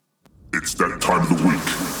that time of the week.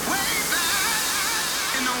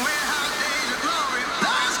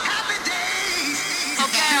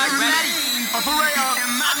 Okay, are you ready? Operator.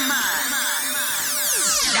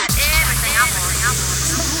 Got everything I want.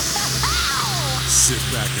 Sit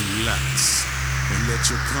back and relax and let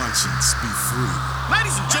your conscience be free.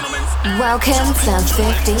 Ladies and gentlemen. Welcome to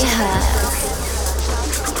 50 Hertz.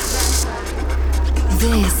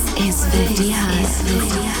 This is 50 Hertz.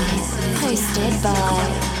 Hosted by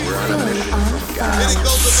Full on Fun. And it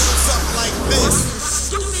goes a little something like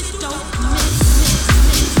this.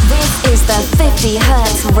 This is the 50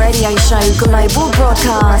 Hertz radio show global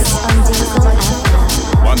broadcast on Diesel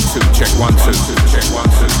FM. 1 2 check 1 2 check 1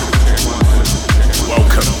 2 check 1 2.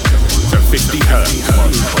 Welcome to 50 Hertz.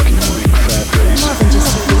 More than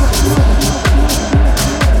just a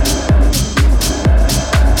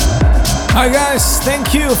Hi guys,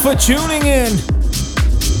 thank you for tuning in.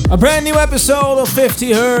 A brand new episode of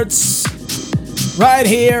 50 Hertz right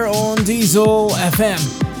here on Diesel FM.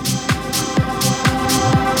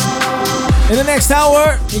 In the next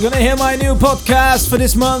hour, you're gonna hear my new podcast for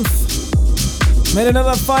this month. Made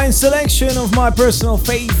another fine selection of my personal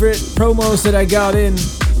favorite promos that I got in.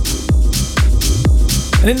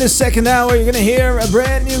 And in the second hour, you're gonna hear a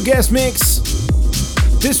brand new guest mix.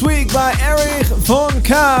 This week by Erich von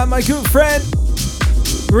K, my good friend.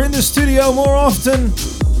 We're in the studio more often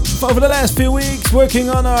over the last few weeks working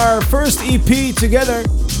on our first EP together.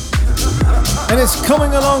 And it's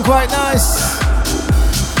coming along quite nice.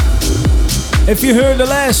 If you heard the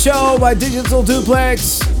last show by Digital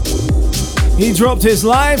Duplex, he dropped his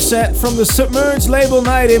live set from the Submerged label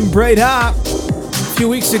night in Breda a few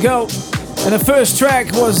weeks ago. And the first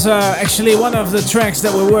track was actually one of the tracks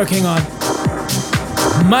that we're working on.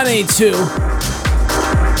 Money too.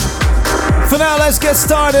 For now, let's get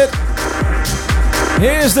started.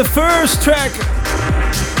 Here's the first track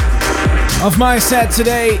of my set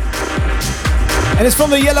today. And it's from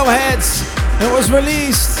the Yellowheads. It was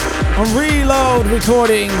released on Reload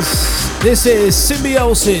Recordings. This is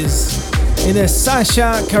Symbiosis in a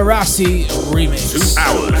Sasha Karasi remix. 2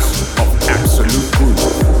 hours of absolute groove.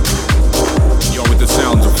 You're with the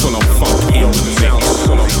sounds of full on funk in the mix.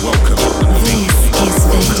 Welcome. This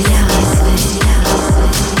is 50 Hertz.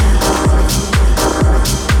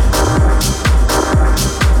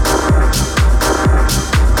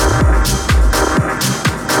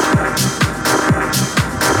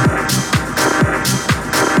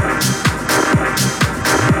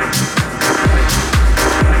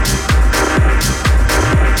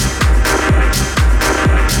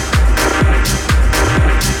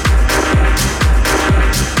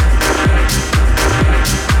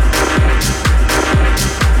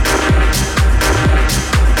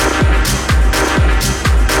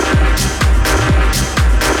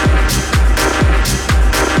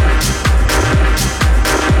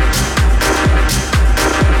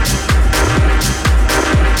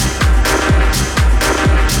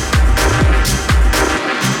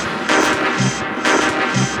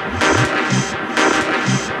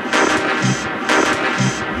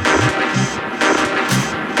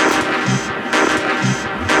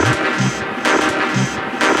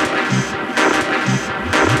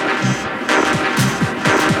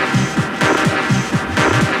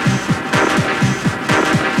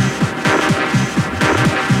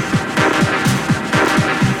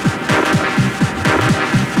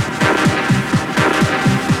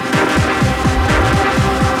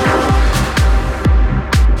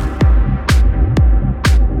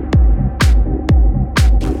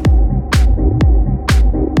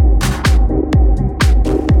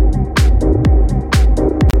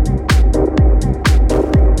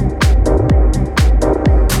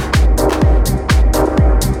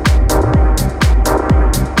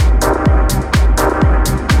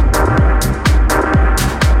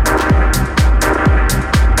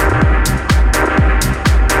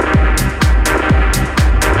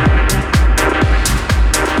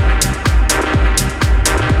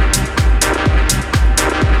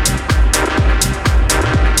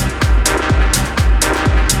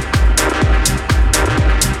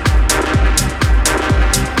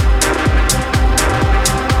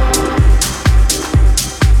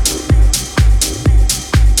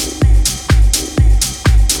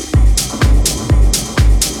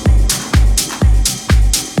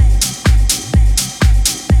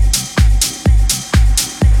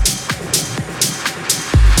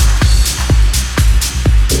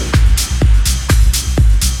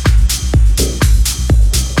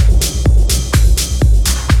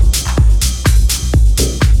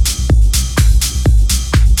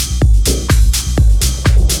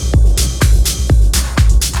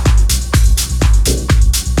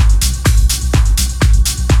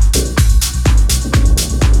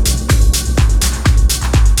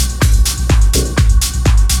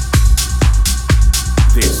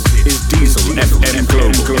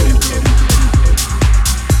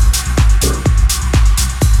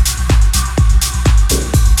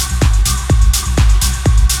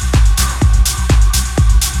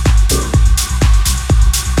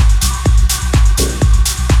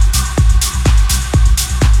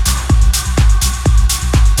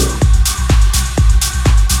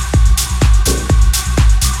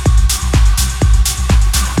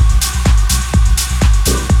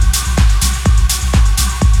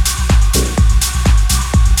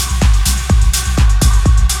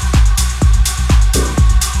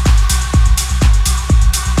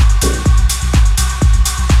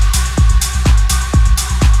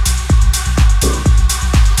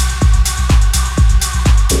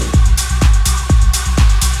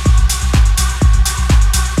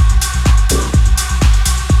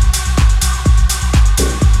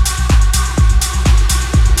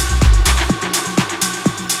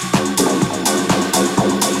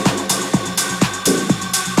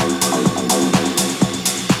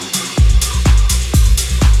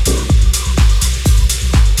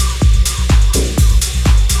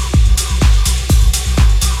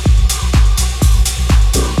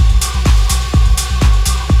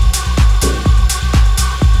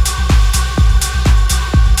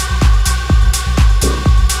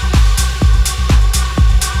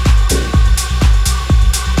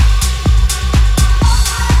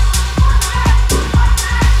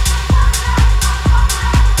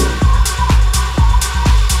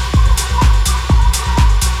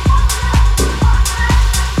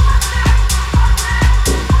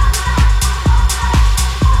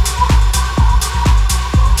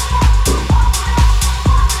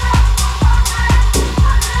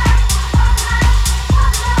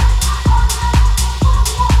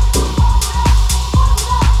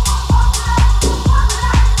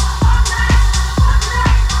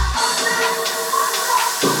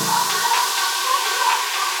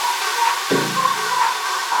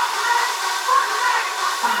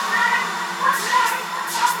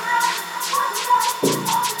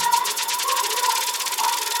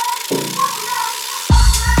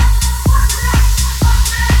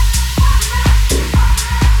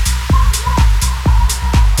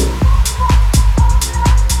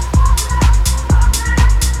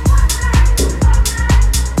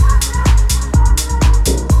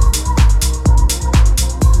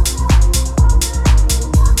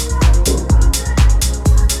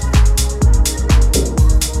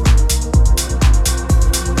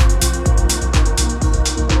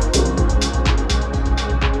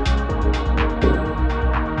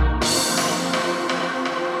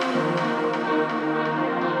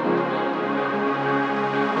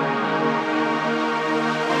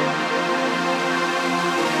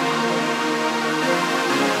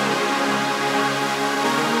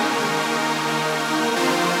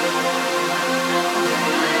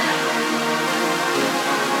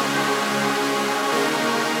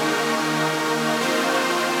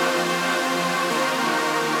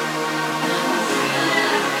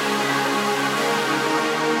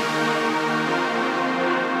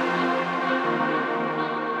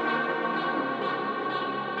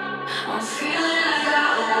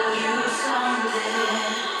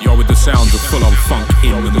 You're with the sounds of full-on funk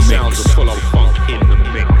in the mix.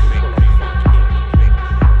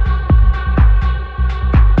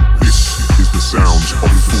 This is the sounds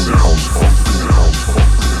of full-on funk.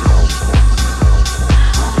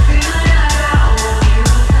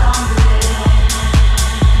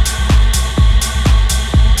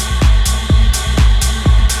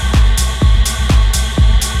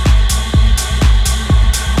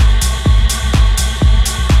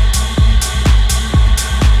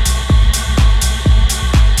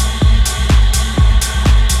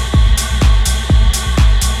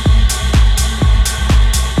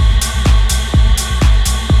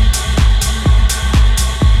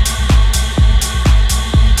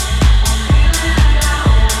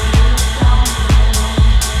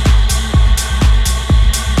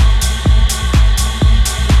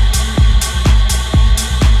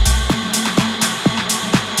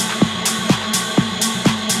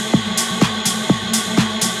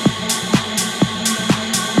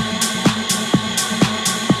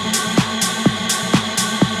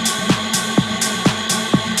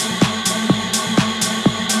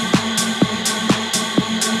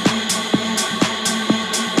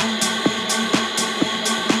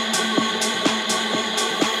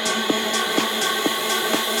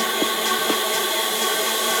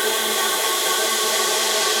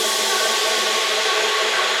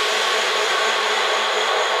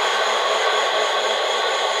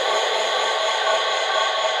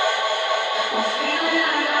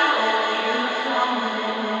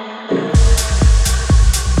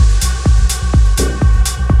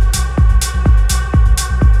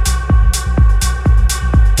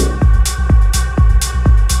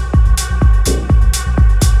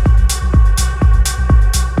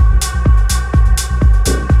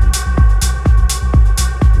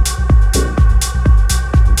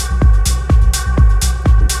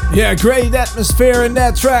 Yeah, great atmosphere in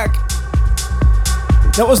that track.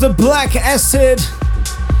 That was the Black Acid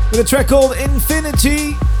with a track called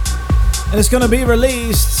Infinity. And it's gonna be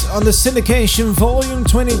released on the Syndication Volume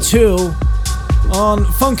 22 on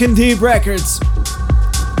Funk and Deep Records.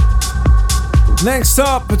 Next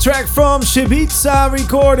up, a track from Shibiza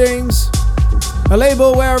Recordings, a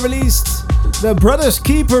label where I released the Brothers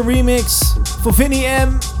Keeper remix for Vinny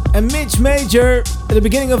M and Mitch Major at the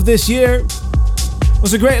beginning of this year. It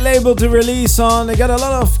was a great label to release on. They got a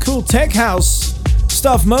lot of cool tech house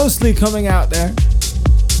stuff mostly coming out there.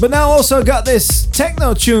 But now also got this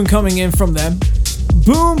techno tune coming in from them.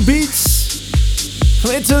 Boom Beats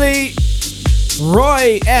from Italy,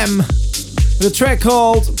 Roy M with a track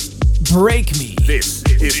called Break Me. This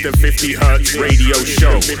is the 50 Hertz Radio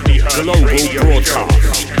Show.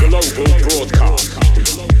 Global broadcast.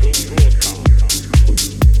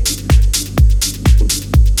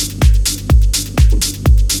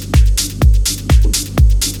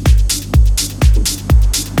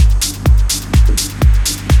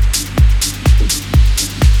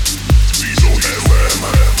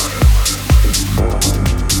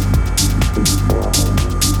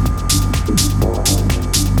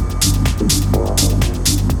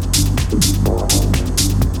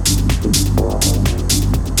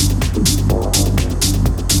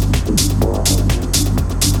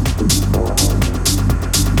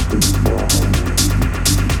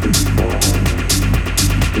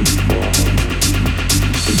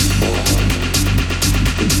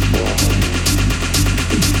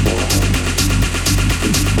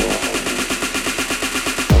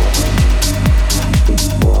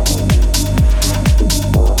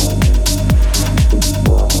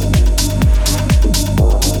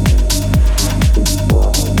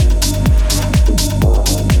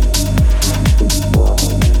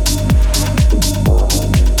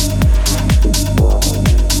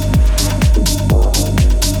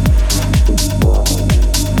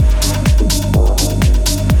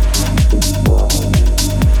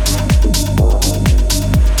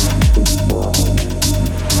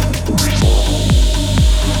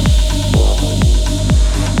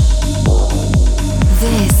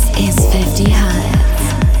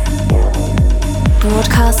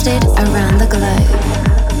 Around the globe.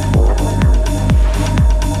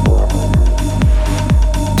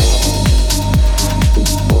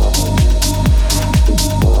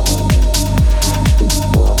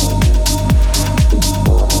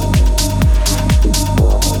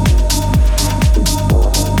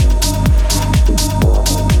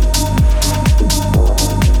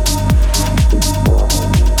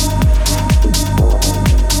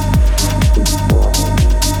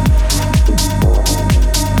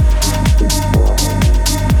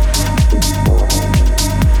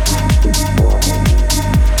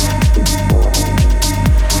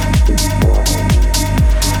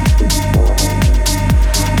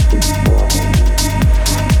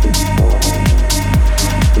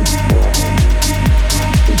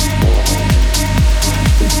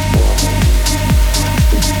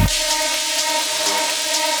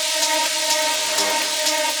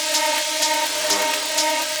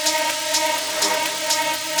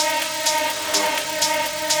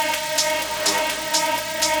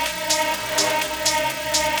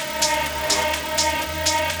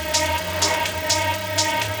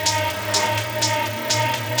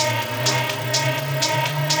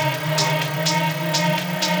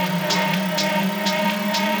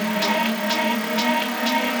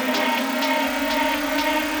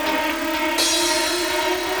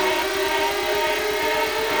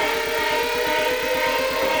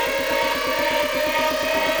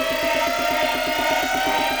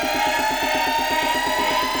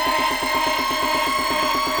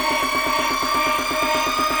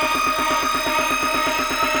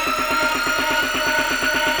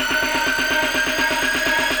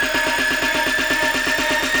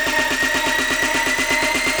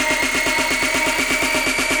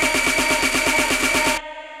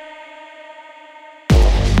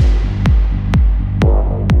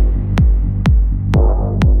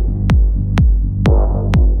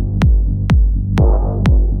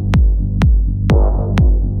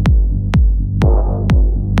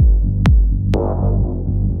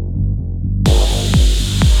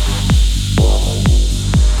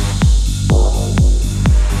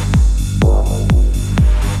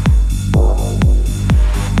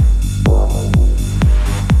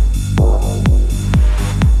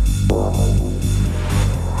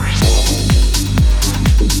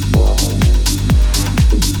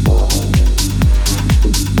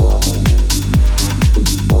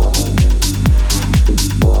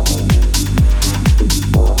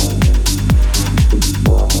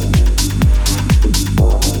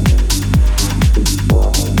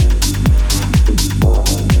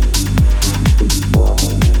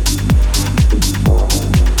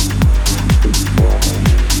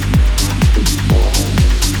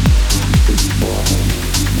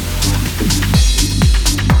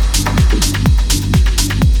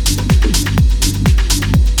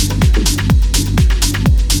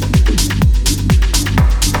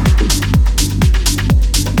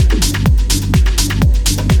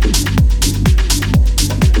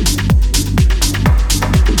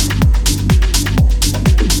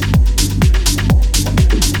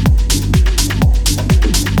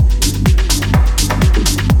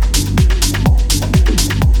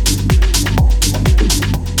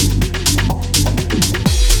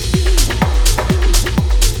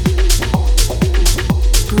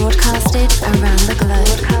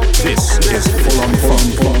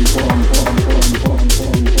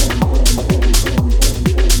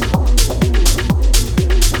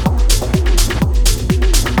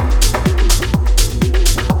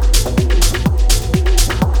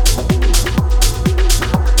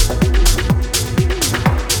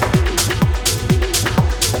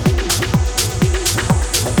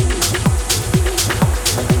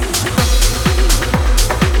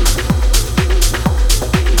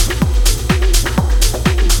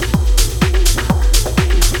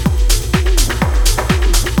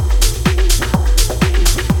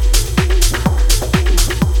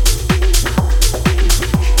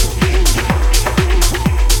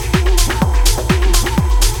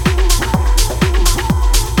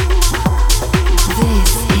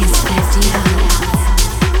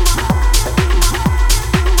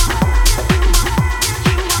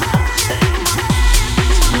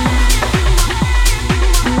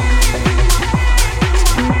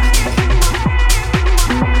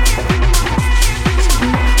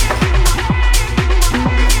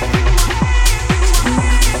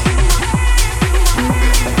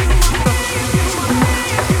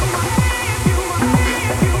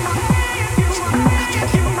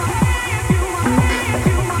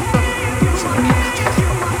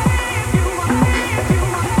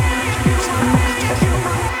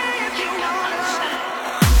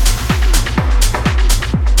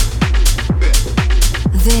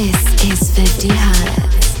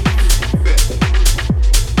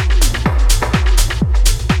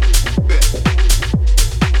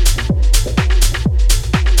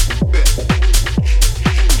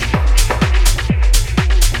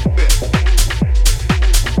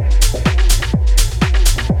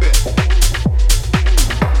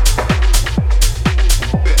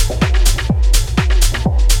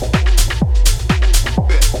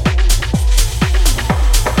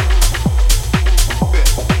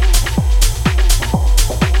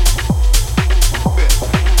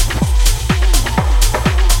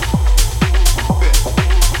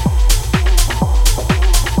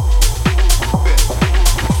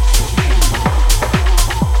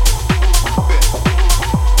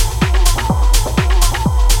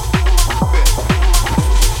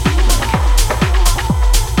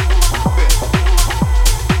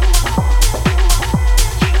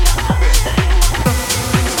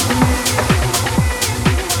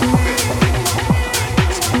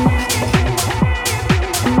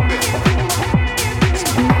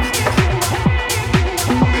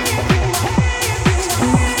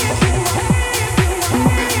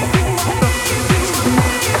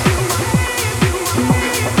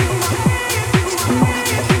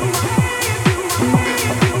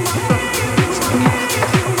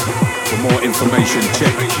 information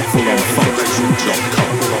check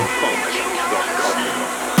fullonfunk.com.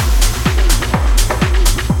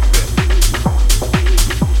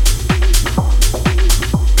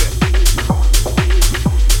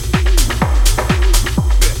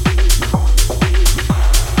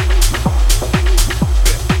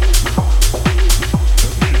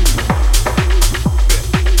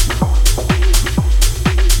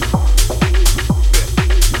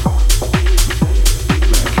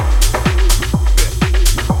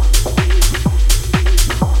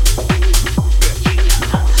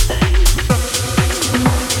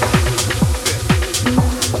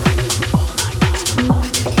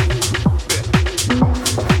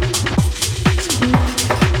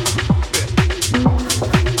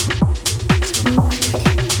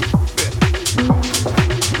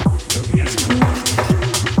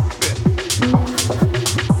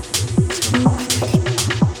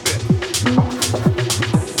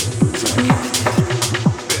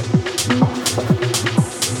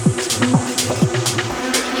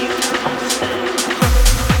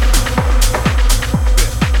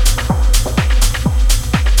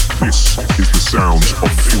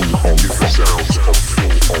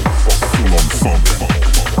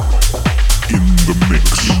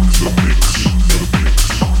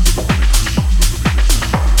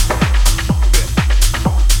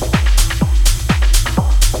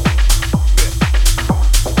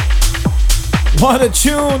 What a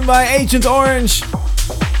tune by Agent Orange.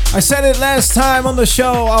 I said it last time on the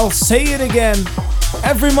show, I'll say it again.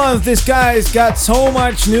 Every month this guy's got so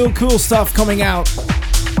much new cool stuff coming out.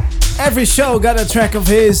 Every show got a track of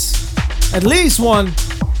his, at least one,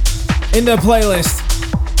 in the playlist.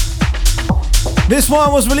 This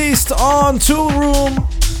one was released on Toolroom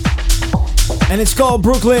and it's called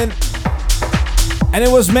Brooklyn. And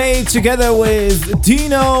it was made together with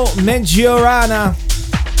Dino Mengiorana.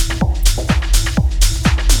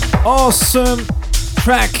 Awesome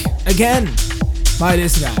track again by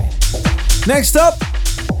this guy. Next up,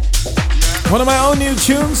 one of my own new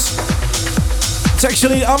tunes. It's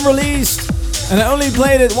actually unreleased and I only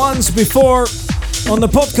played it once before on the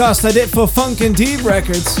podcast I did for Funk and Deep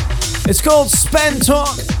Records. It's called Spend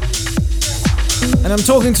Talk and I'm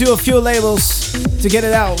talking to a few labels to get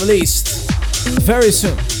it out released very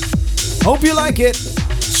soon. Hope you like it.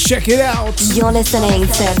 Check it out. You're listening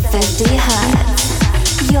to 50 Hertz.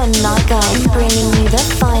 Your night guide bringing you the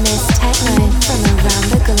finest techno from around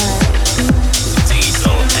the globe.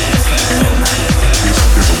 Diesel FM. This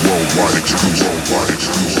is a worldwide exclusive.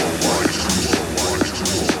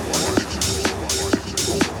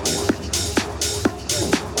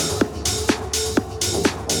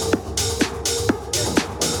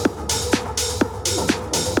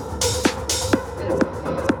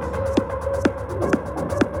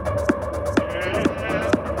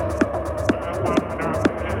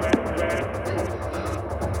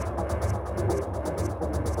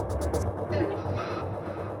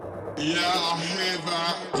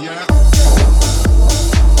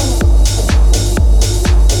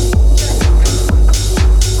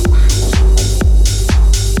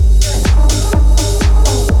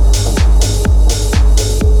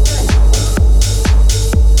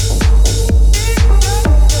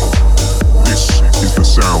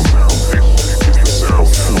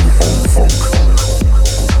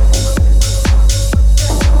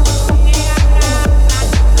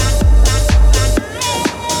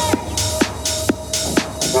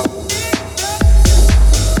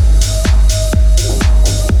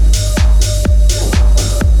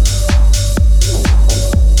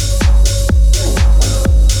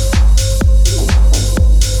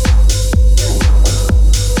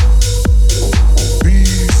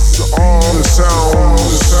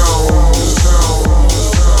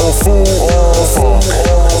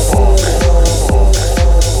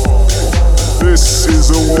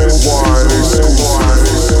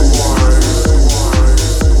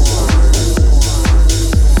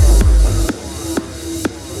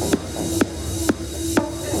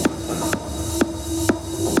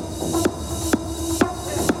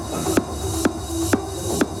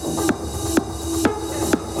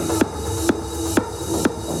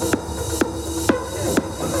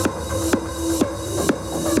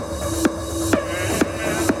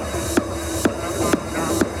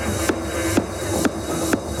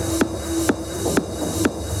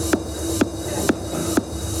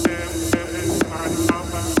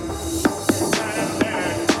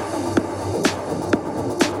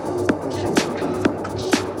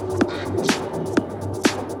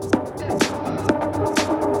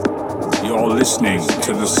 Listening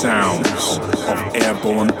to the sounds of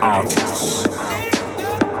airborne artists.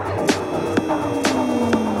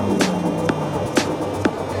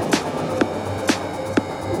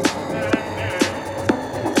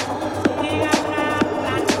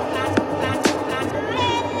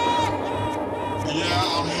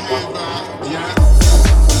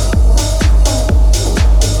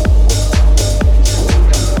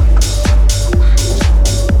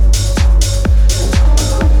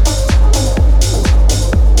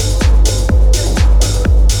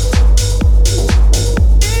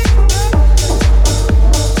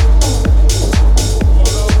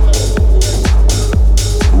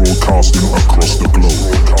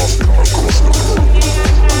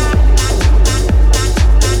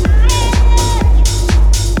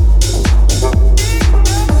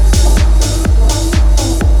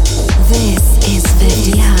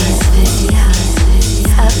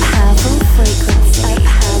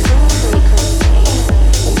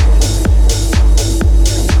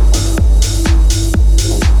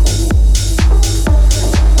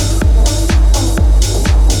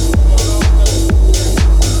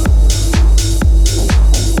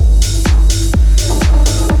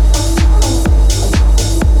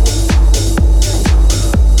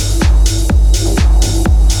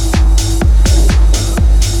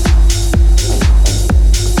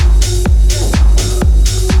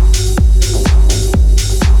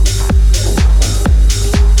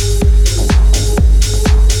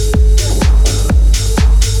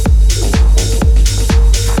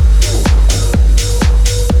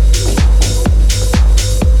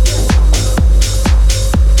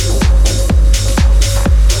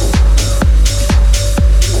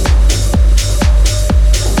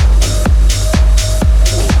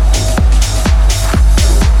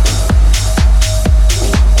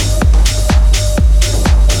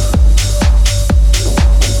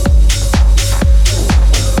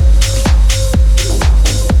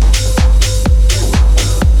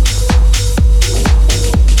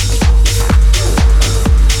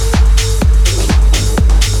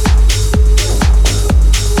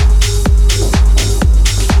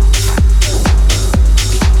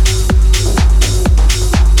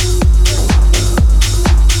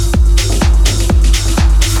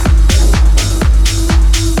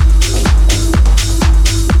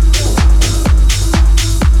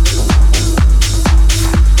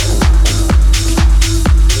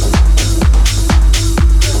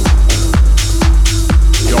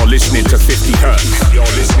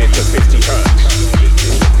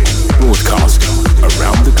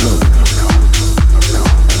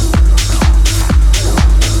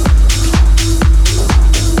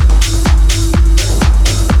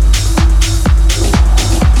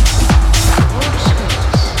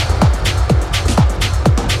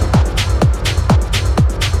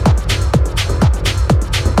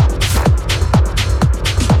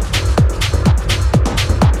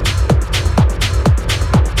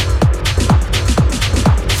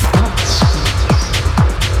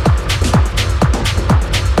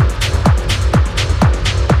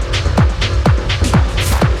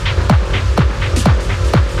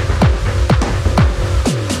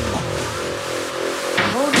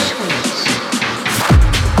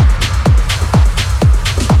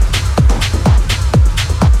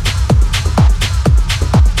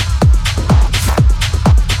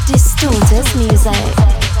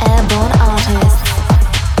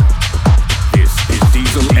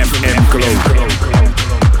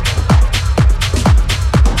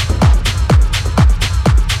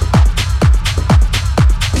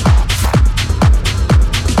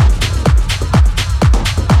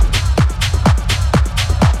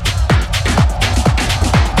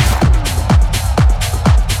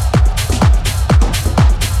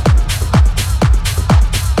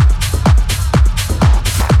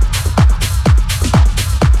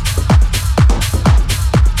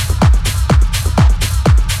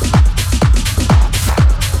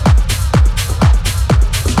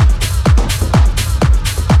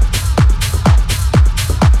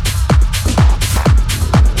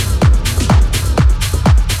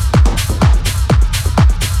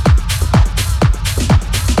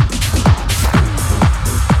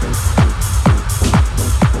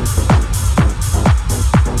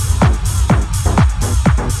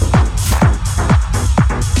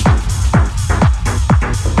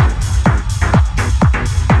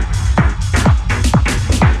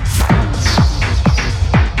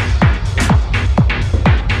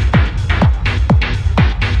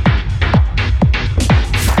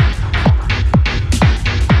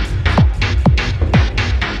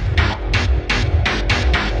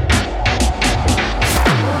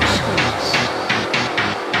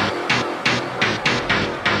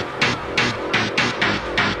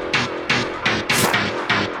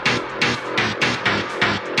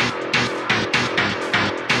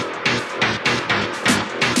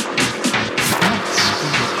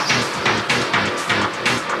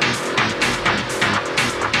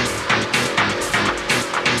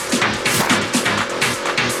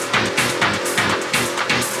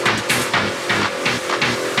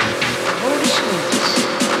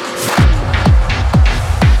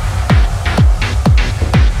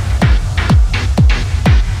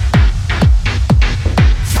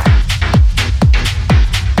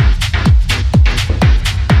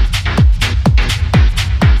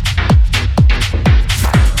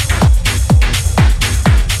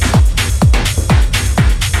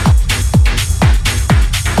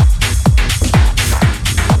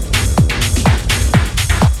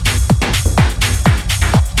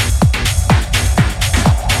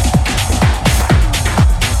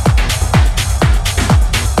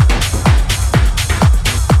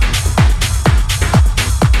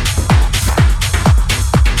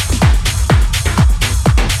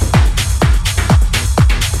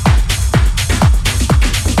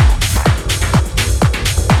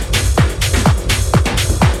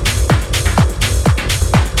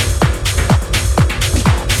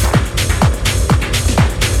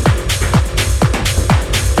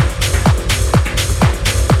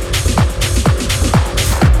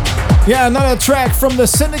 Yeah, another track from the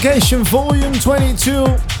Syndication Volume 22,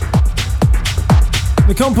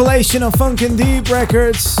 the compilation of Funk and Deep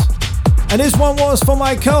Records. And this one was for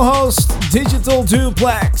my co-host Digital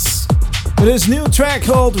Duplex with his new track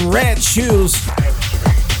called Red Shoes.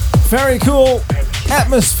 Very cool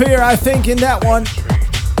atmosphere, I think, in that one.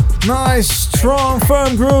 Nice, strong,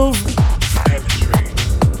 firm groove.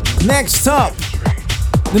 Next up,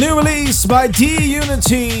 the new release by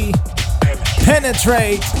D-Unity,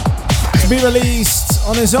 Penetrate, to be released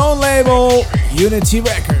on his own label, Unity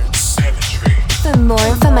Records. For more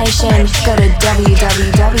information, go to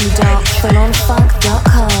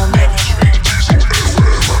www.fullonfunk.com.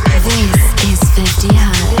 This is 50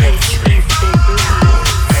 Hertz.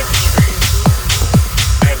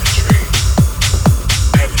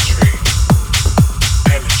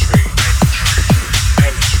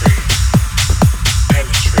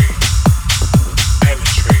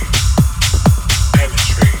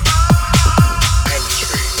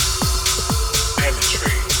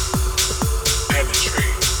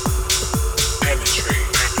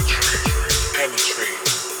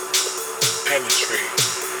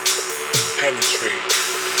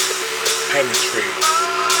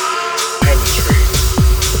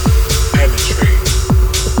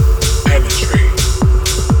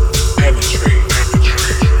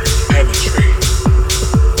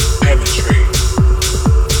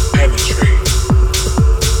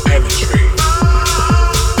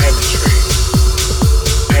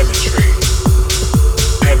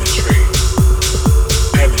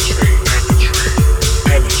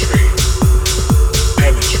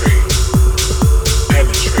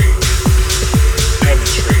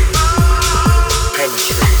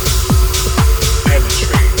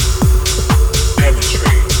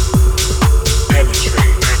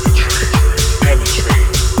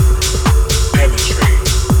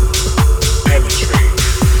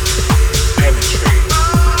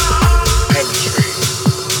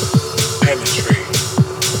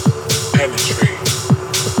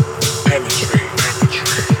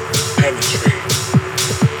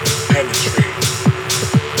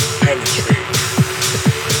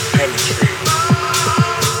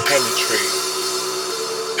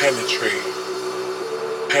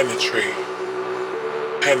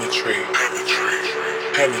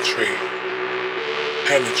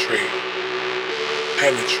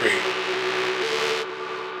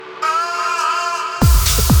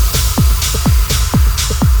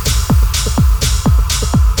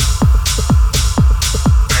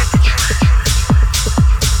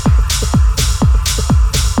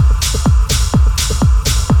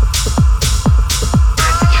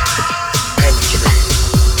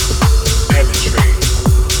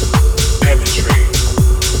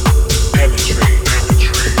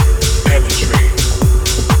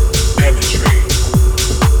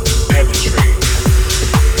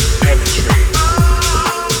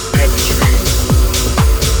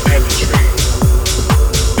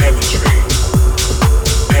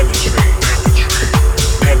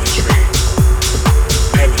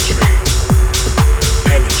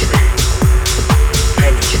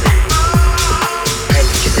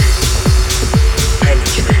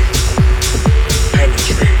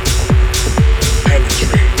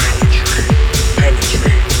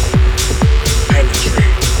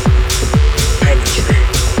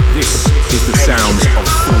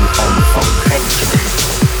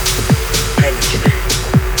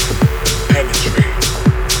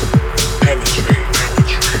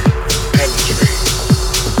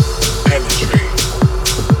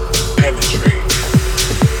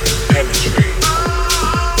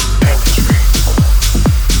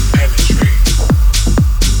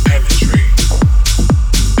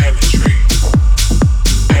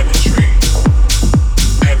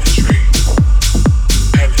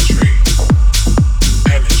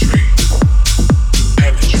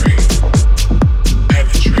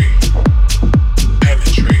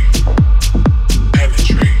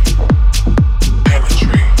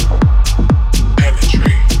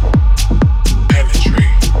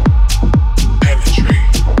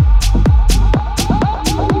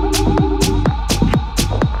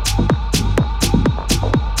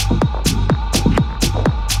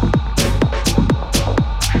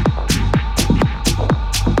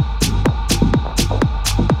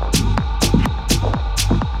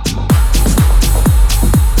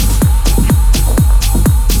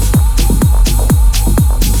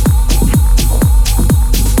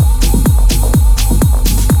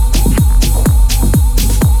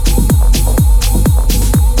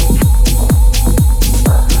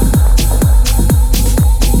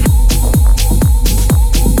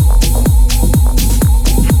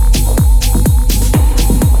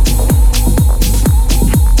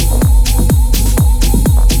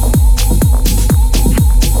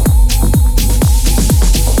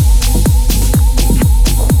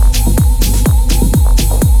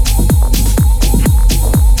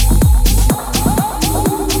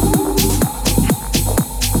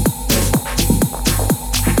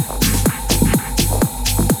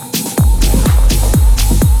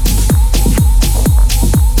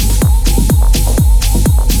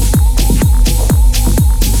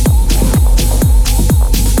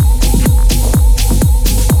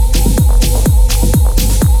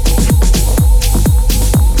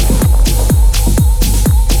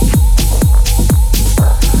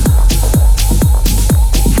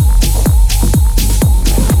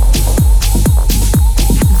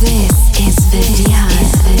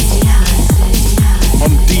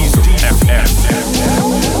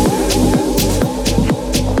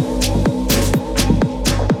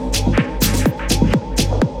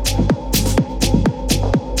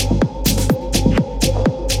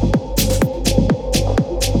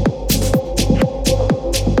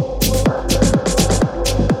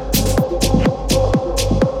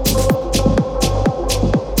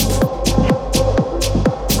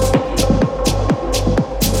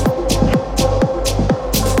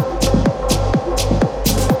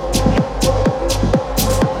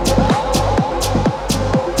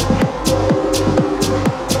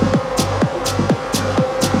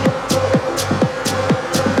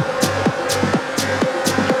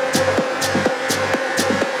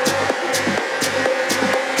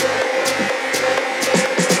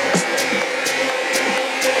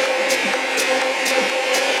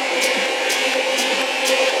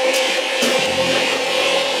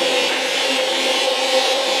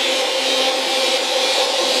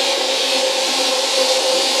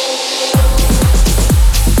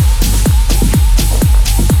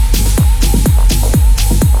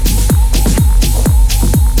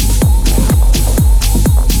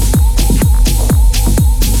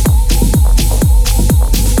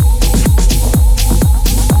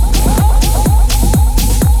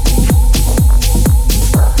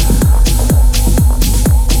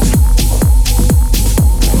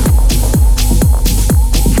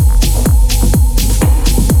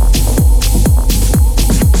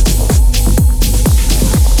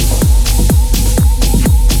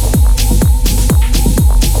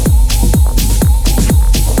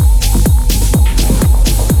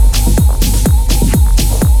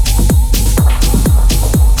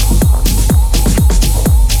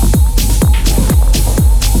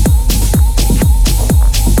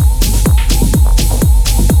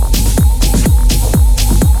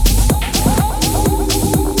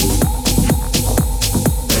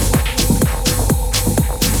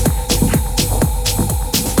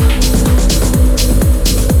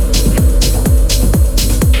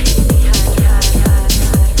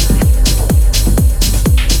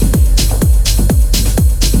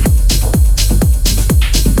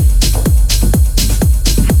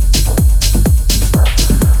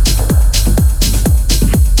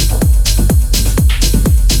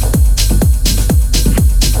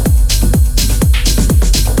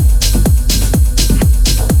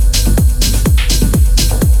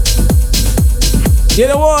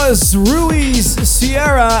 Yeah, it was Ruiz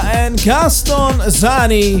Sierra and Gaston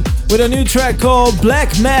Zani with a new track called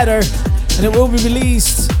Black Matter, and it will be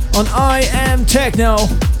released on I Am Techno.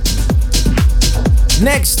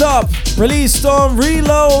 Next up, released on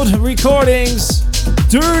Reload Recordings,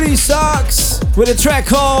 Dirty Socks with a track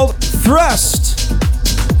called Thrust,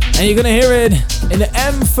 and you're gonna hear it in the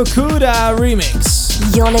M. Fukuda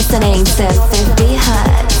remix. You're listening to 50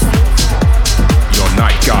 Hertz. Your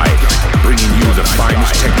night guide, bringing you the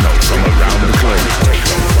finest techno from around the globe.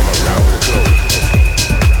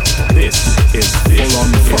 This is Full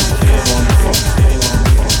On Funk.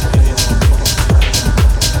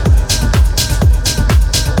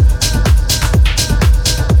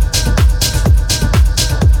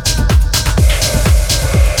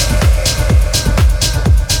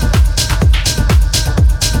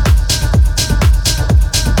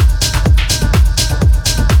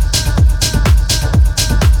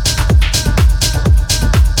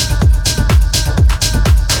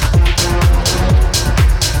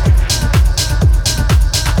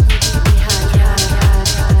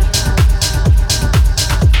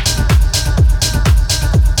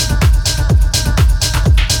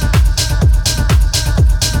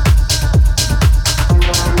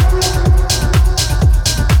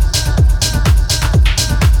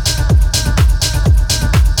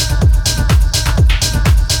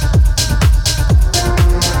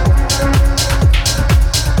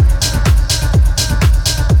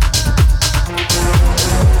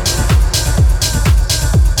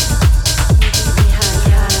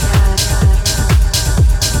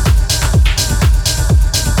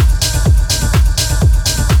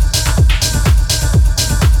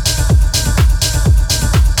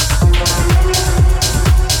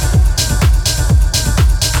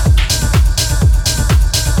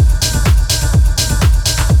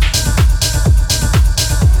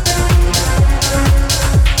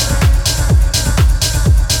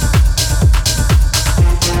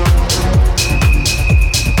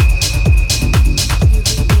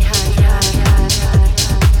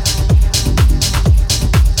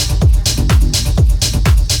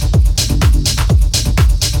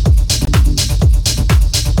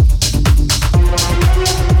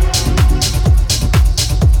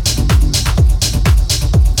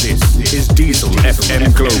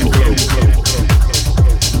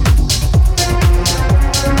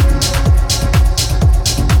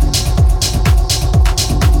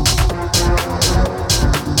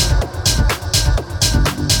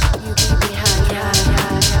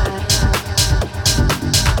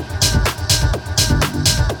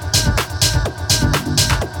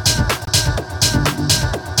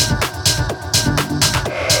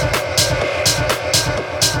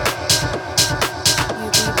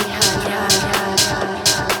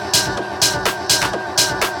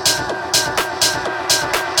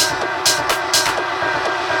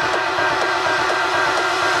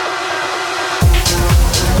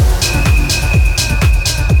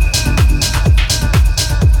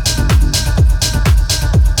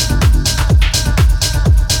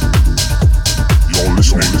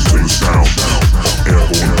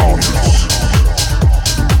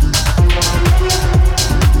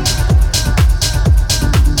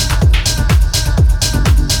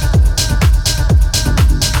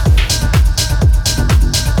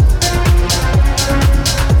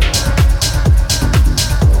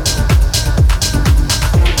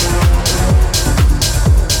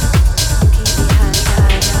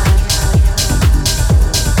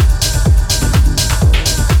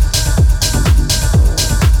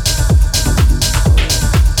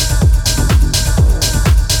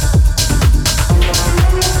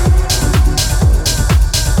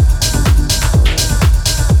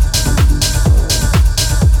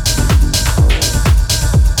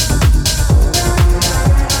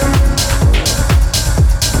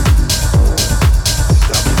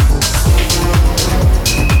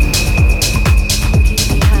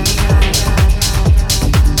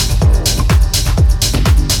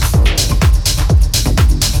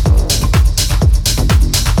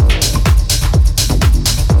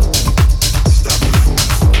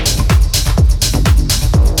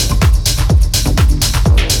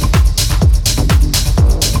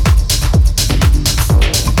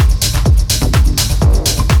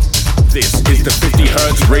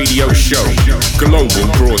 Radio show, global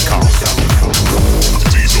broadcast.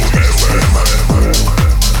 Diesel FM.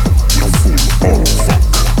 We're full on funk.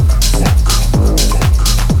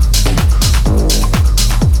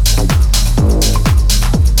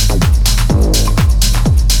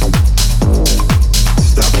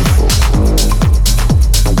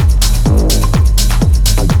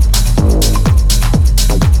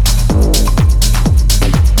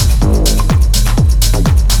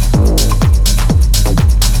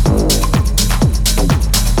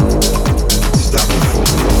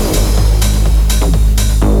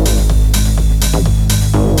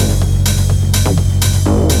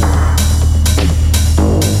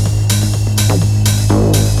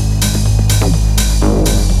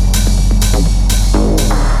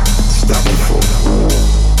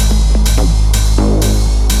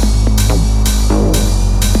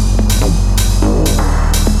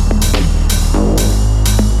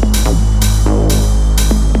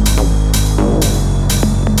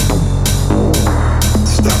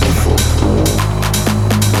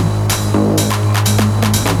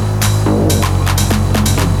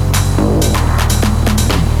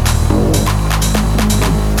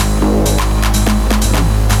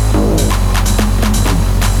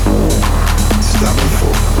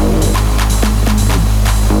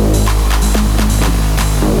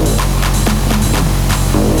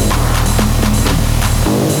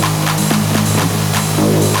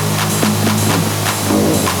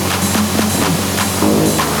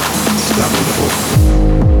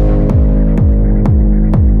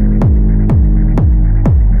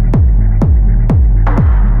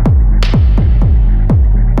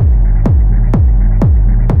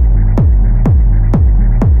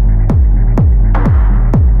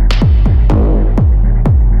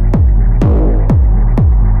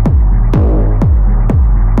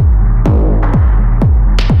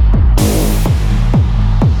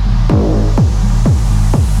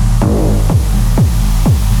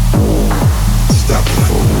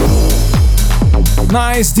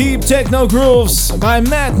 Nice deep techno grooves by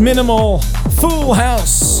Matt Minimal, Full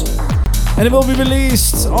House. And it will be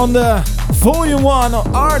released on the Volume 1 of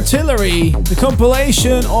Artillery, the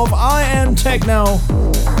compilation of I Am Techno.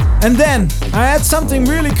 And then I had something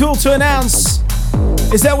really cool to announce,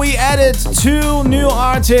 is that we added 2 new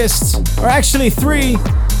artists, or actually 3,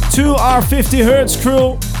 to our 50Hz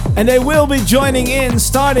crew. And they will be joining in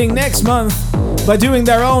starting next month by doing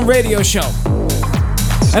their own radio show.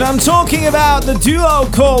 And I'm talking about the duo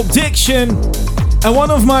called Diction and one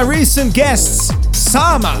of my recent guests,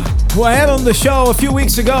 Sama, who I had on the show a few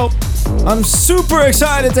weeks ago. I'm super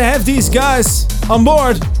excited to have these guys on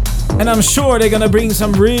board, and I'm sure they're gonna bring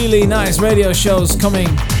some really nice radio shows coming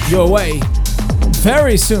your way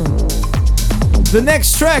very soon. The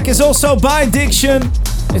next track is also by Diction.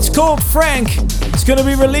 It's called Frank. It's gonna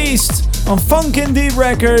be released on Funkin' Deep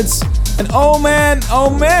Records. And oh man,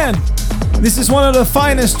 this is one of the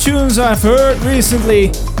finest tunes I've heard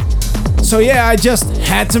recently. So yeah, I just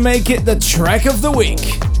had to make it the track of the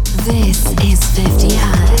week. This is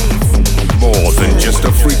 50Hz. More than just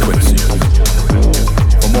a frequency.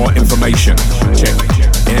 For more information, check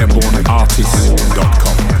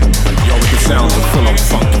airborneartists.com. Yo, with the sounds of full on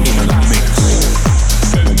funk in the mix.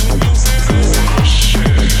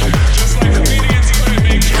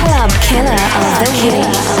 Club Killer of the Week.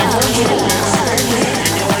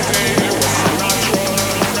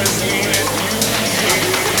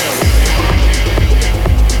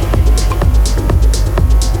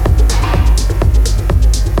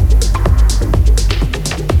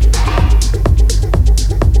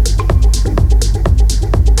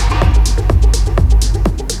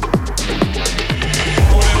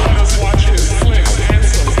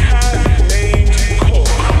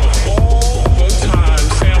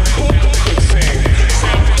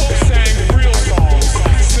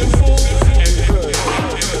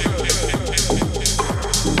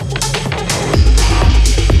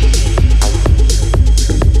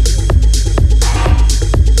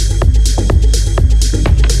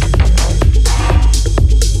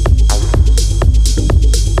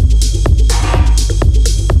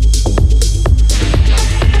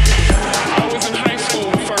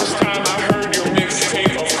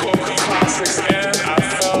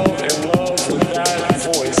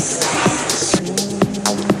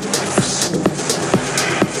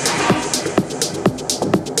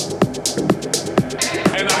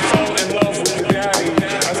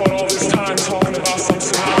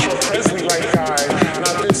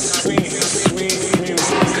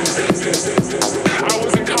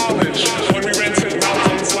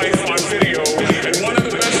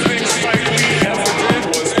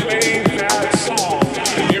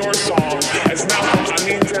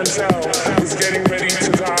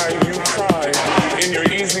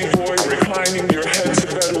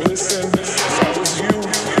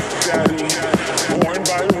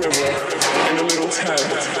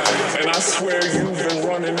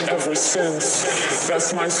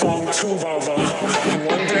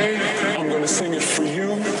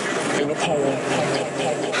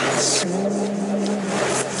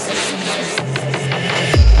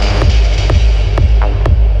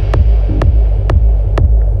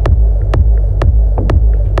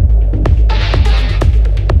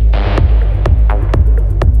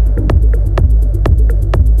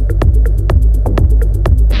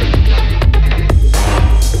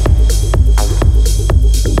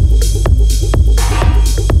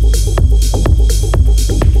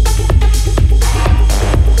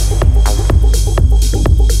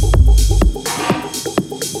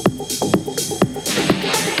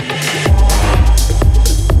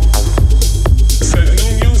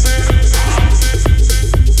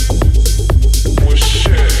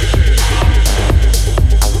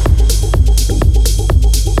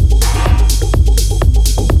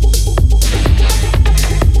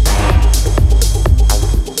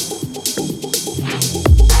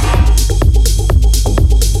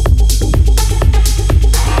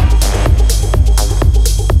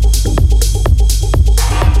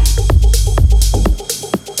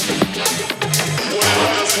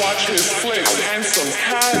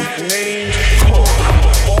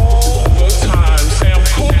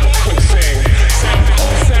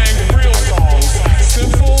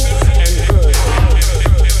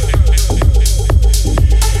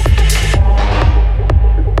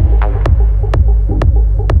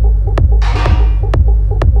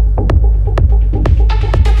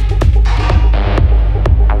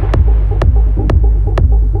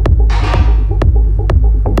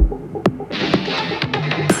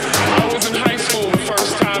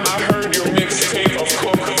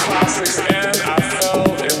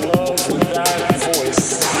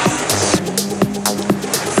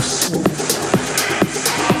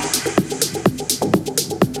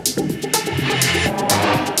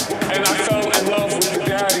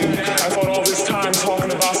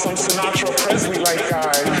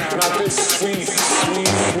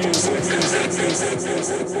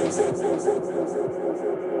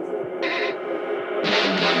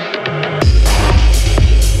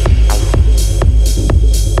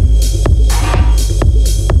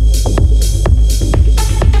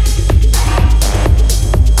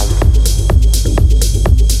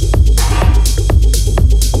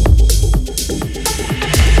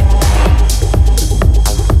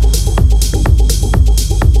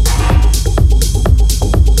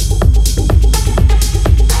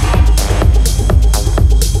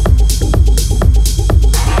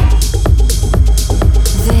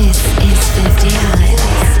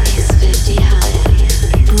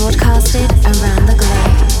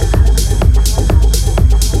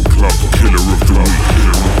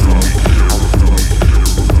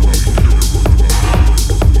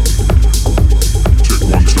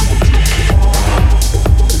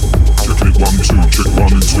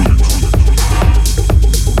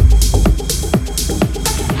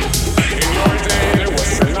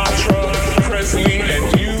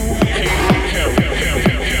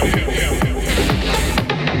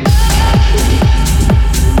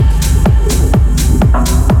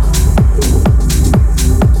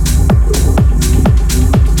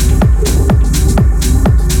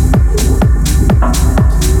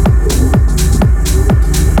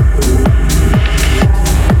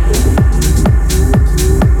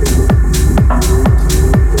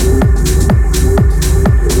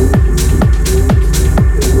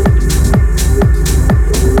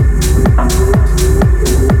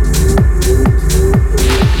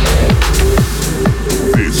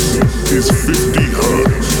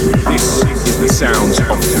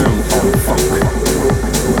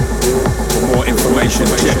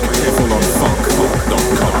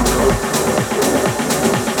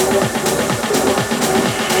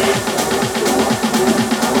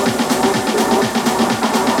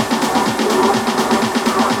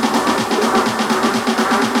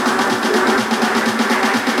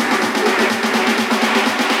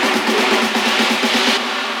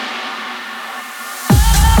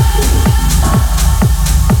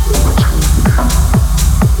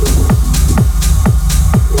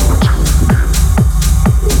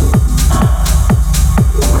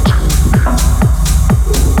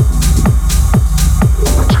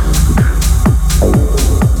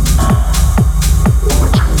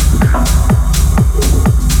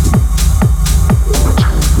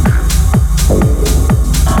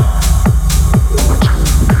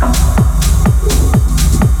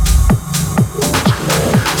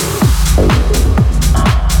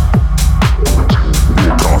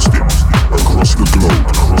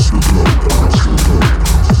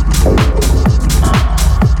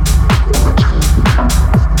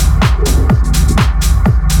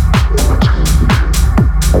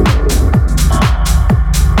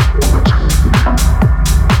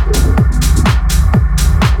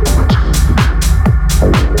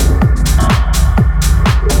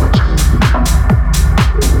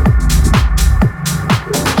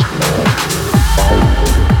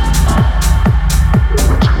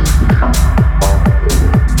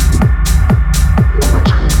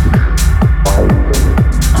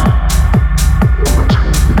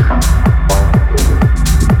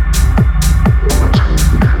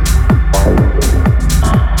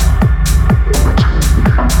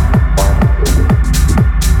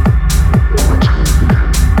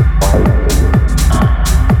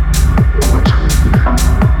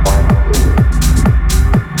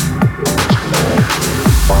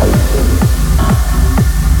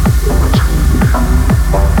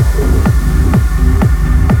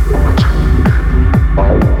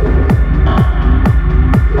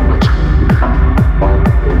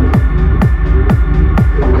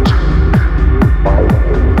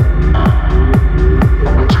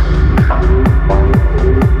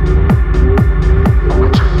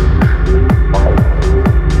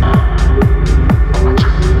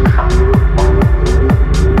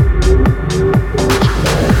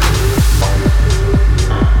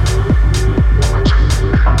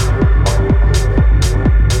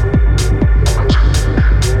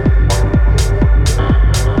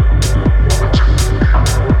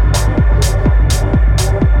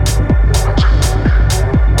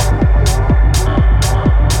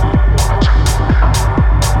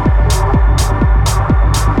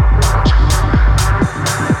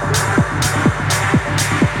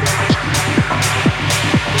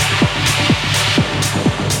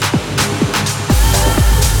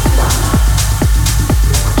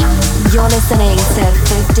 listening to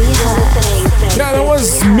 50 Hertz. Yeah, that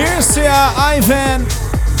was Mircea Ivan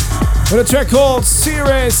with a track called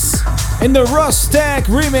Ceres in the Russ Tag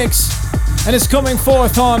remix, and it's coming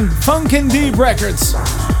forth on Funkin' Deep Records.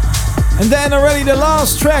 And then already the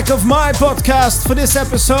last track of my podcast for this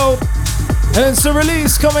episode. And it's a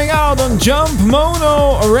release coming out on Jump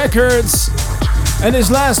Mono Records. And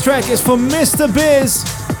this last track is for Mr. Biz,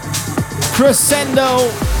 Crescendo.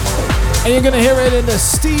 And you're gonna hear it in the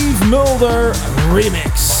Steve Mulder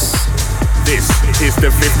remix. This is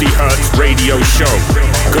the 50 Hertz Radio Show.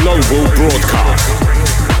 Global broadcast.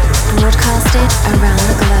 Broadcasted around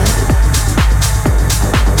the globe.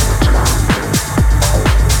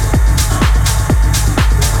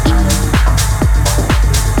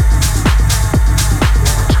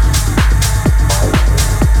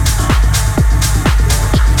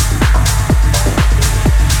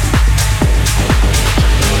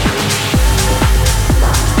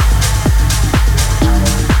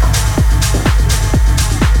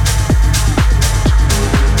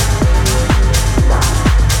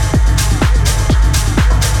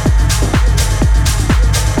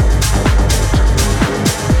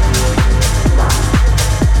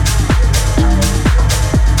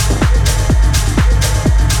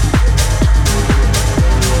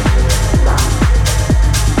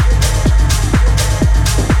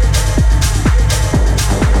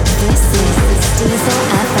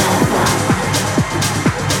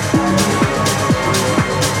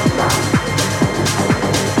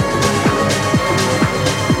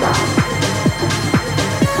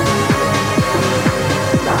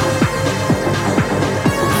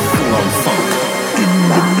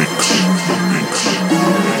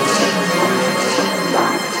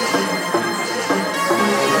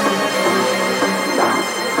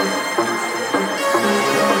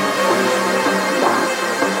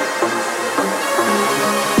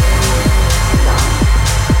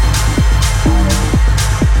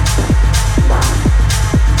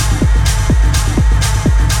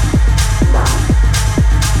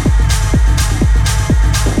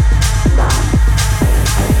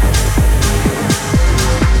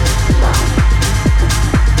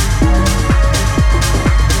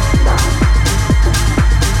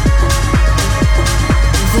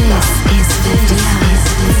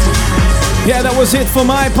 Was it for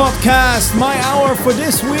my podcast, my hour for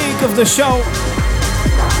this week of the show.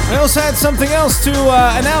 I also had something else to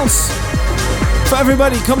announce for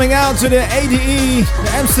everybody coming out to the ADE,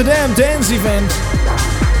 the Amsterdam Dance event.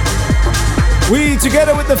 We,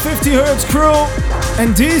 together with the 50 Hertz crew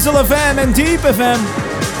and Diesel FM and Deep FM,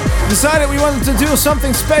 decided we wanted to do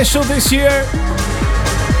something special this year.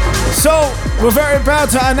 So we're very proud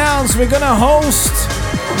to announce we're gonna host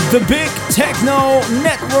the big Techno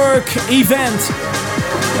Network event.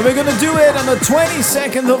 And we're gonna do it on the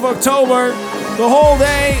 22nd of October, the whole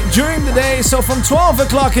day, during the day, so from 12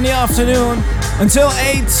 o'clock in the afternoon until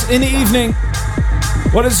 8 in the evening.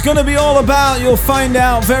 What it's gonna be all about, you'll find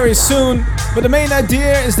out very soon. But the main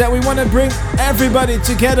idea is that we want to bring everybody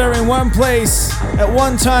together in one place at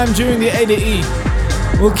one time during the ADE.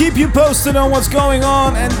 We'll keep you posted on what's going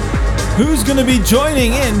on and who's gonna be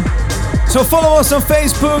joining in. So follow us on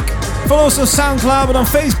Facebook, follow us on SoundCloud, but on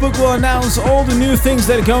Facebook we'll announce all the new things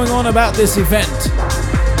that are going on about this event.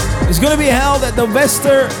 It's going to be held at the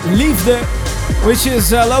Wester Liefde, which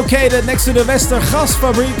is located next to the Wester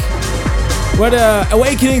Gasfabriek, where the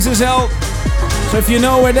Awakenings is held. So if you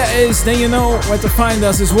know where that is, then you know where to find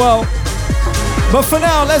us as well. But for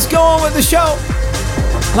now, let's go on with the show.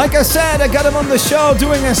 Like I said, I got him on the show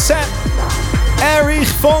doing a set. Erich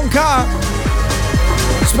von K.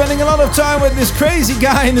 Spending a lot of time with this crazy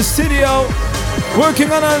guy in the studio, working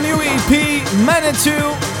on our new EP, Manitou,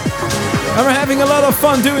 and we're having a lot of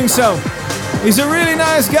fun doing so. He's a really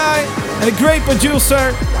nice guy and a great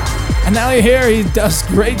producer, and now you hear he does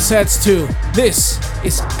great sets too. This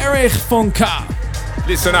is Erich von K.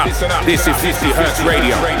 Listen up, this is 50 Hertz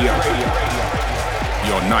Radio.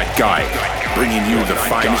 Your night guide, bringing you the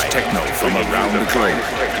finest techno from around the globe.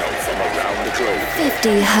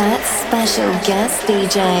 50 Hertz special guest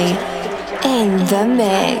DJ in the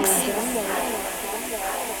mix.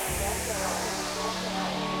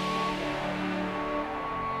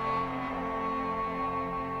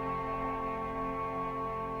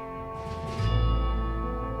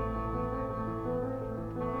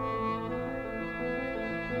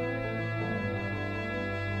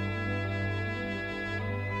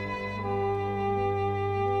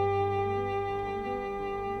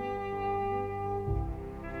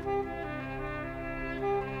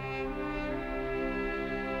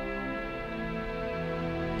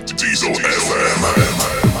 Diesel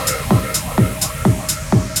FM.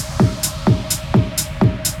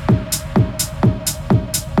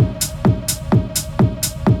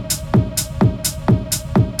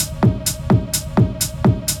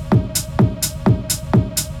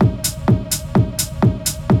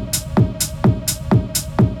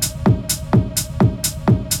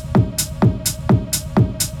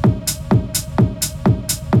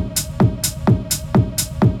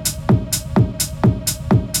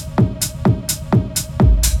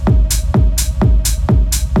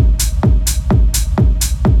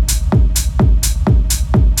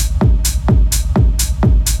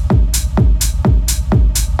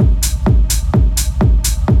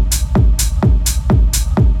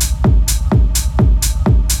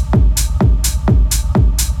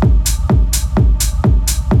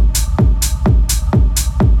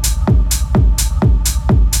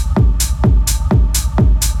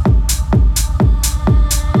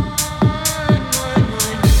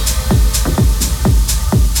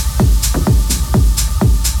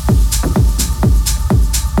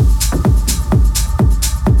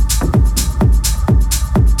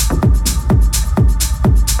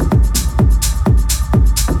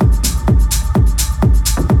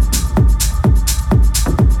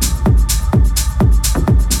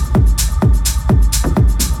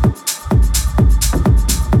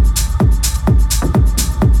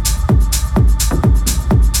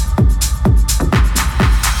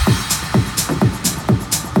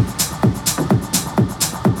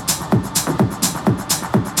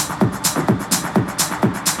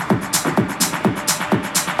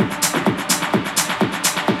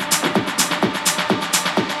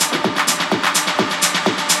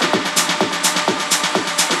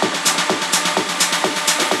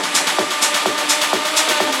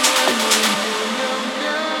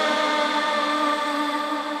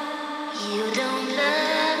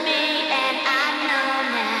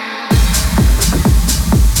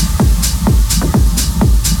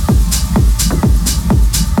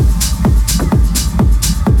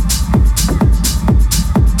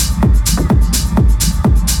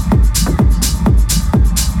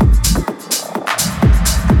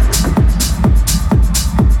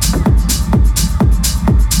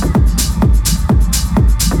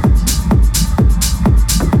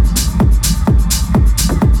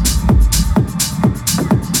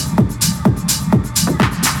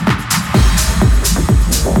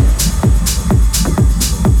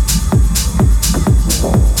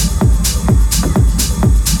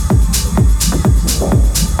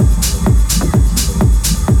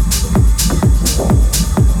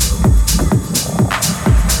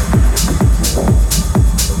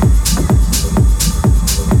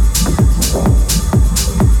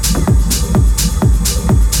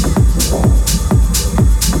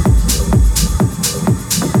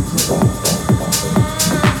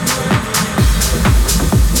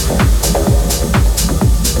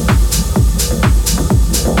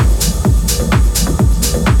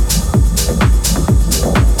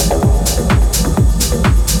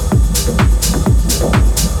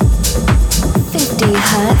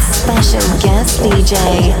 guest DJ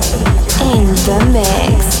in the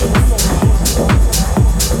mix.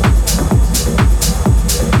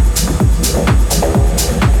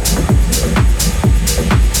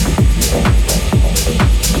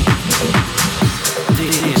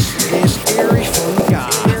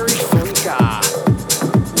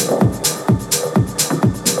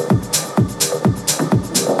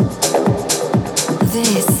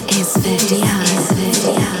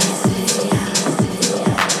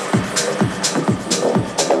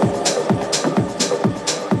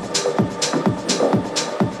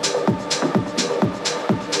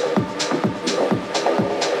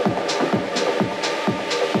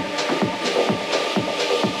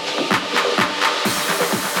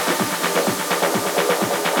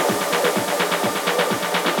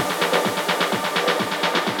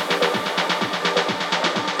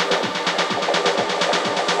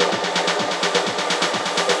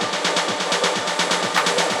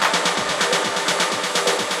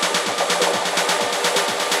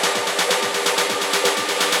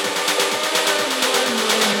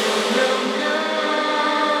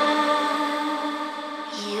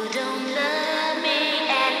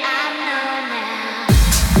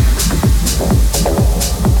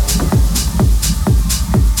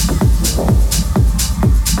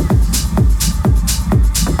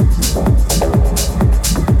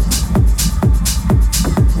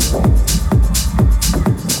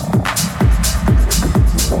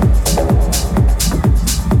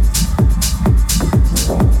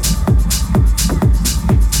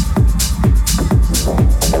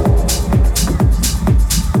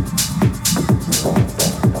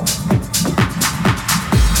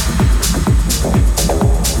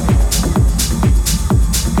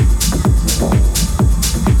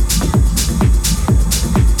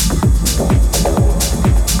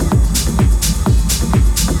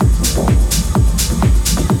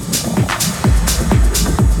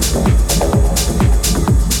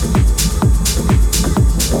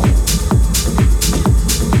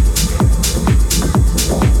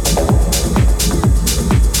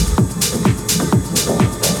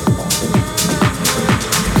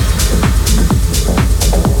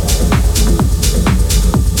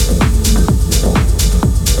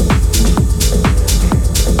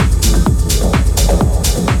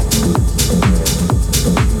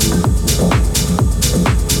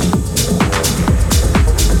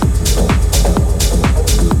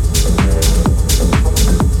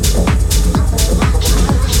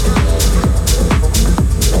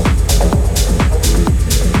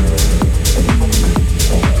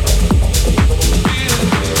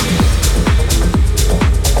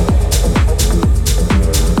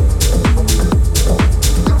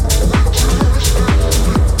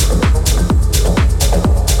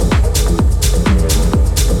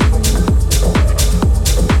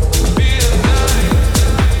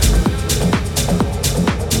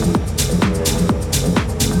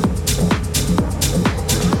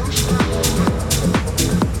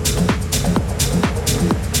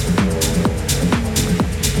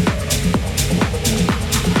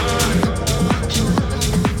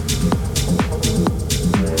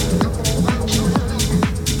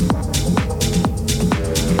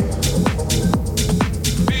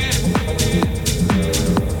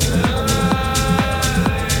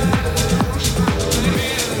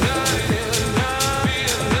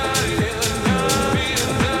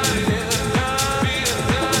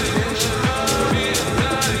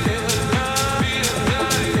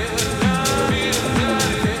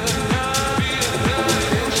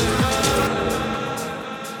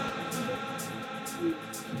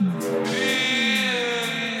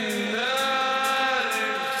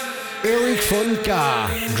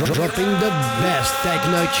 Dropping the best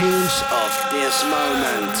techno tunes of this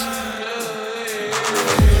moment.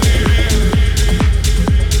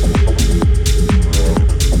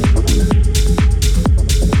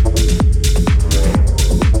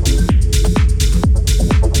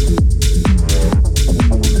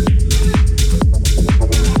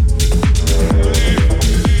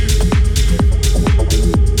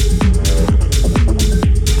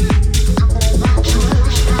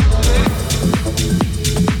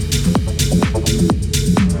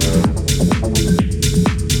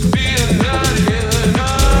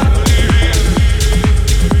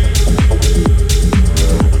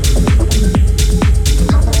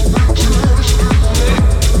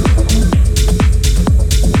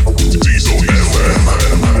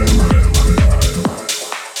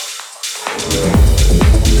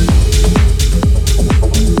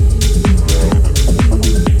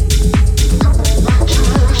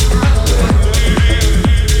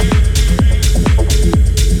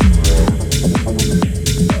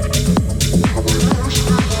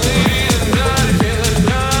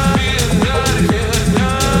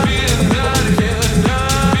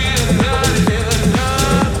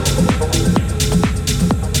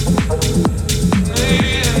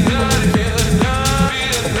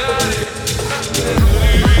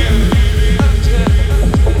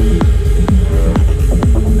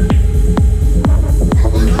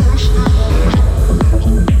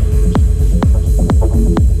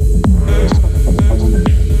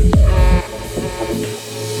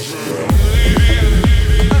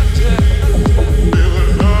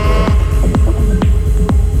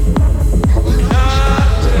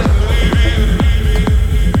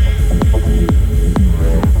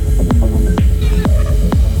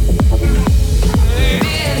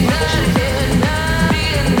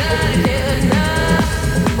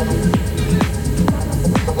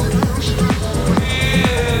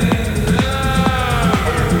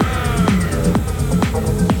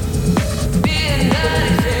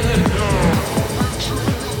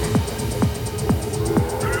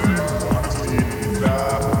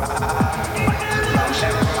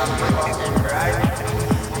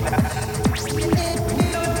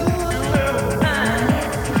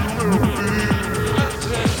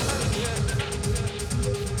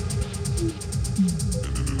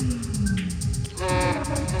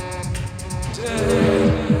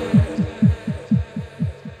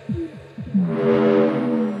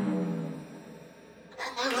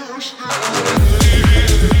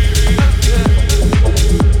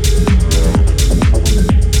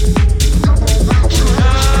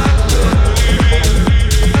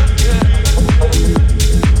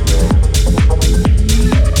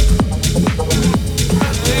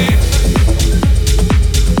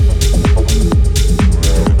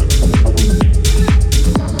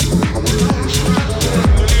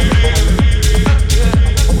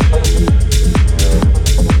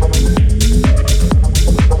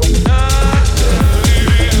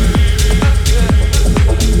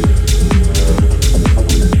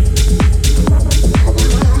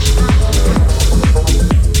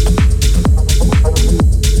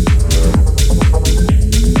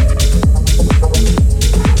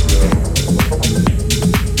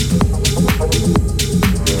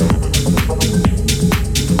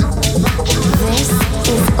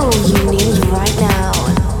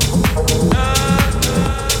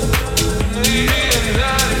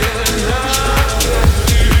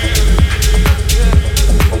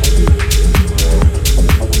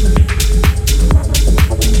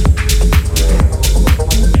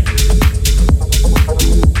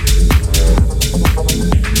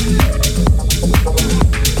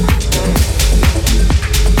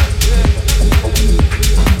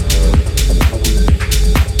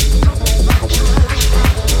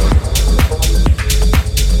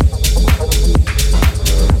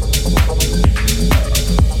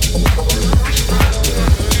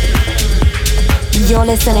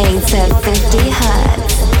 listening to 50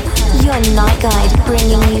 Hertz, your night guide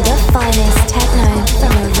bringing you the finest techno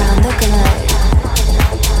from around the globe.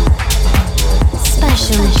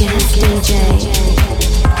 Special guest DJ.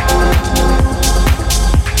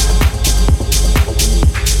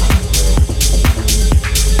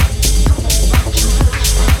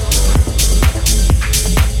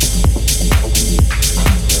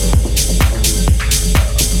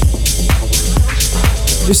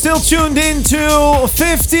 You're still tuned in to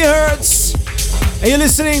 50 Hertz, and you're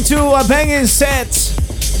listening to a banging set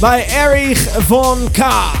by Erich von K.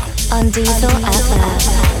 On Diesel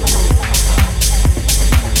FM.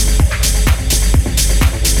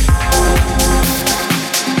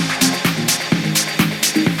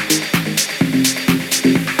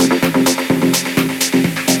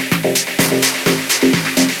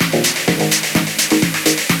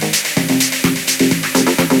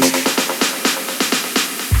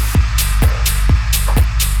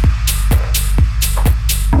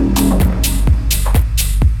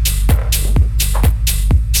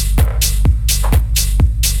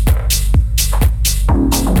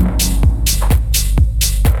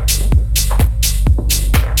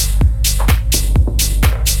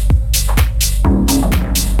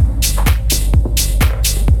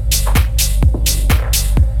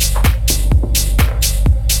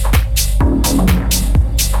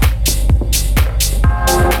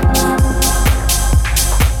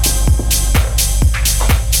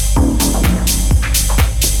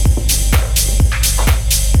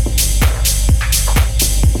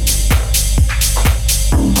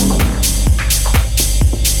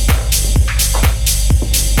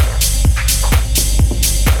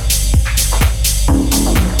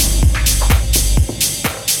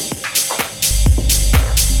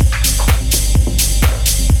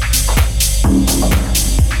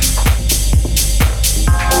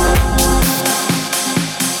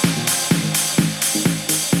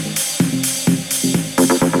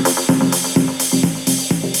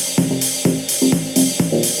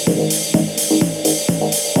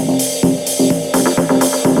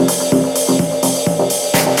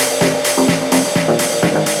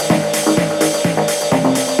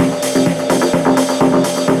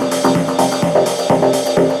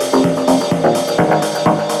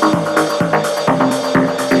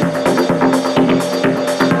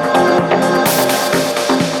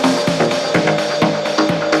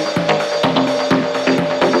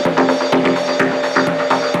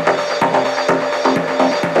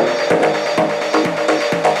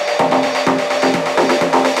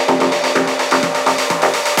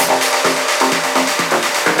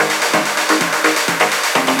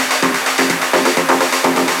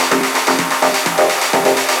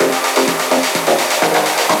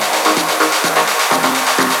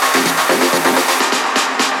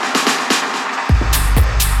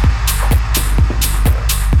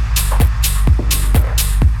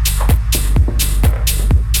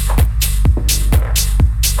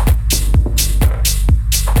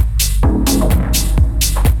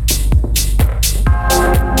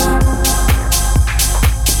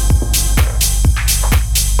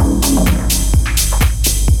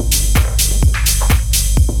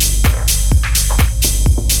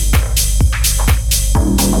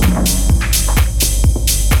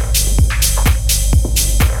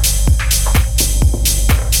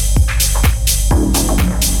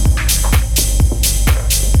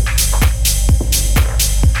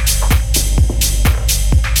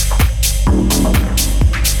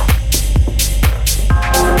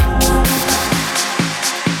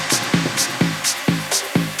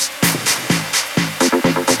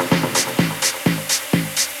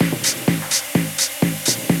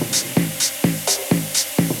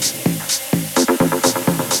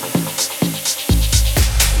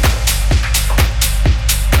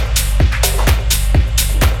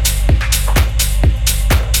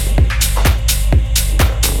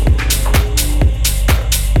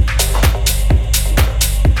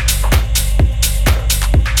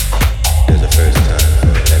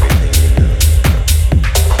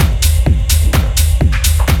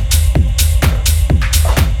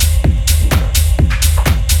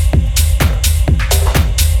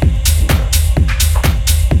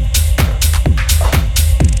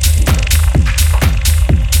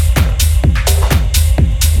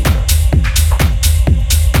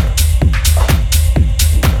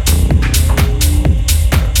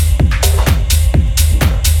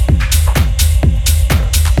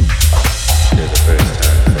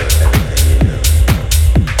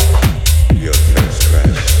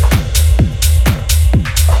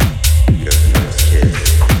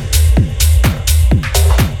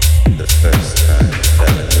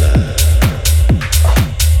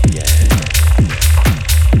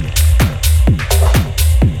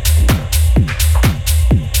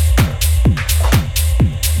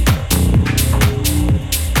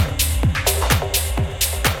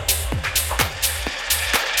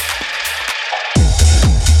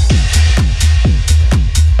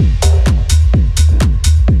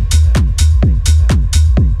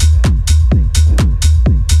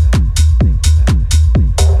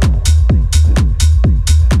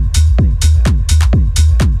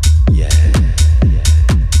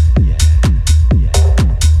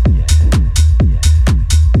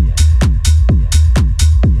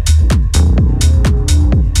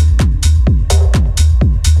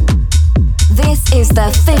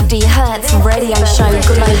 750 Hertz radio show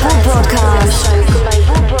global broadcast.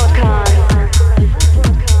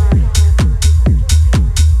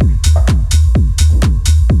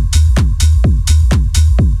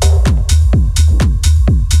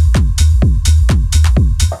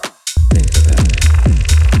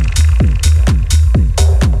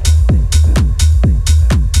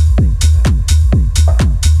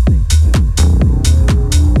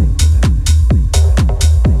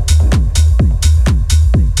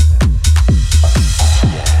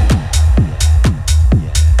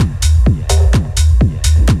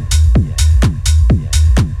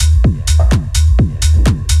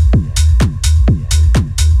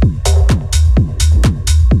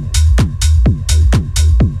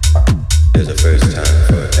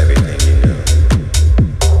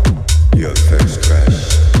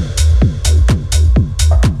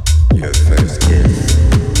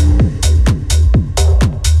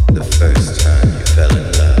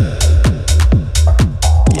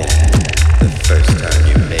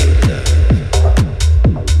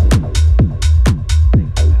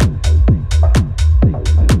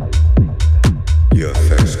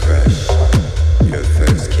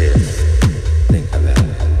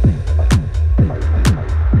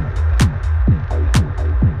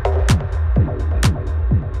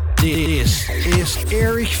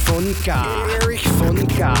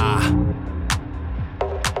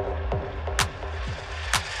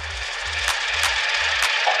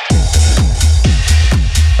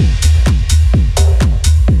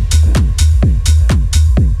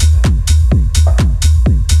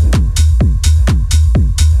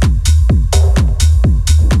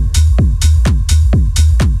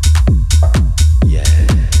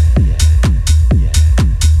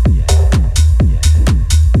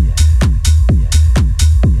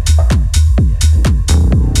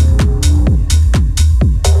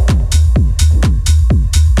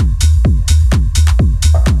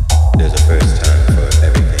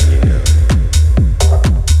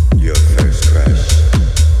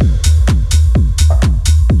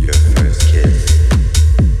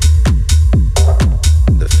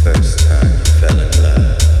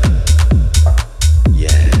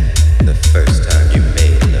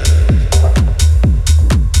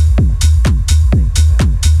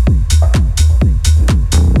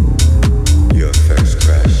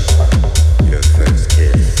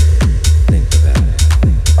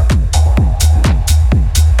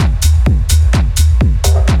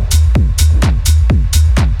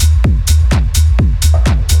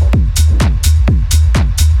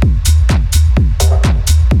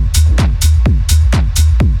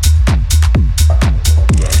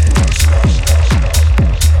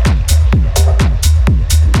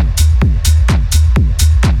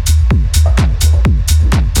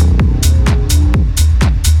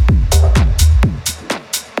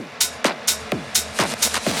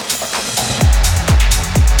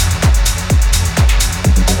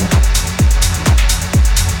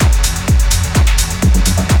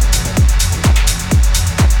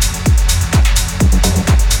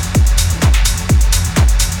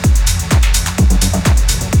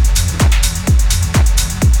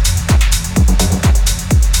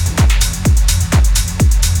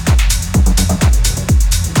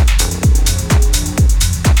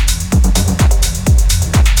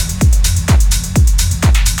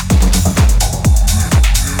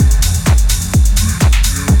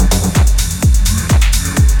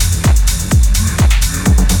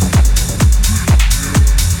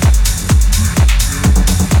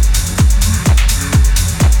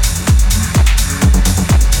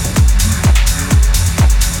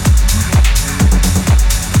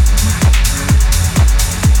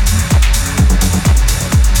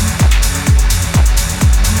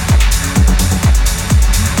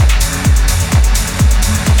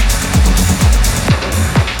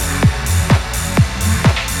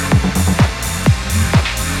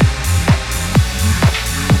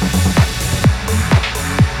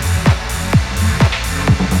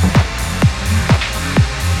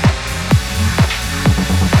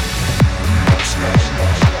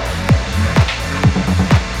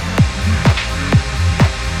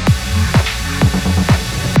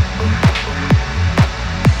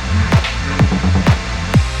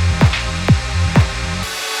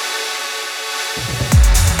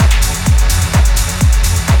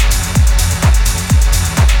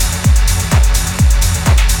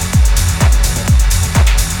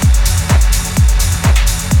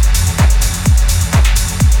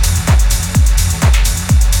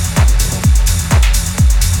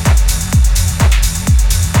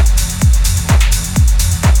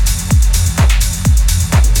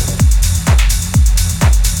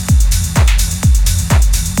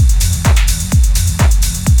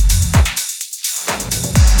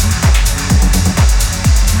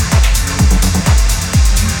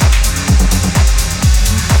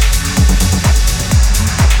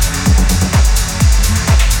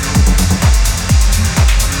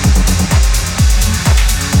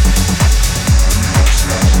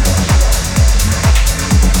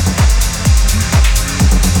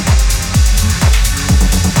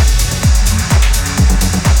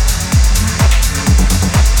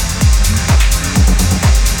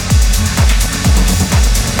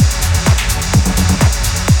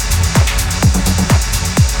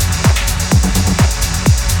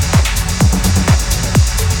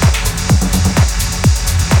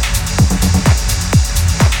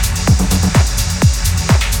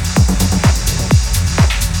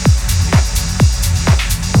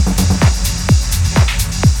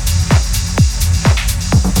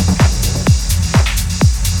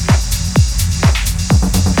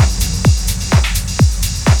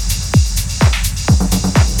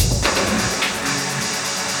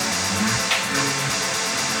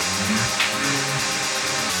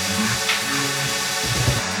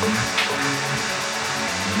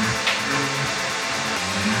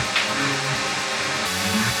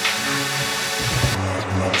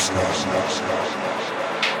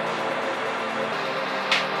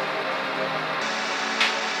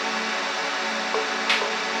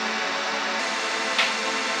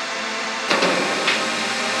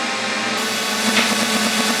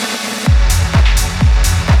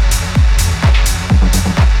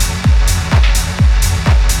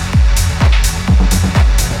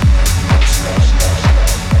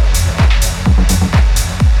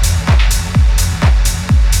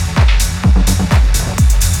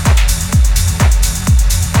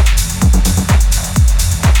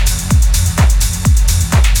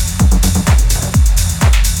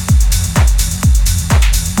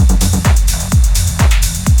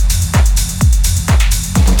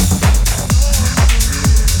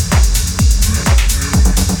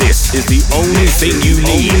 is the only thing you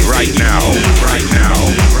need right now. Right now.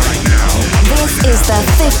 Right now. This is the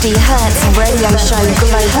 50 Hertz Radio Show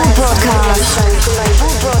Global Broadcast.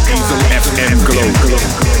 Diesel FM Global.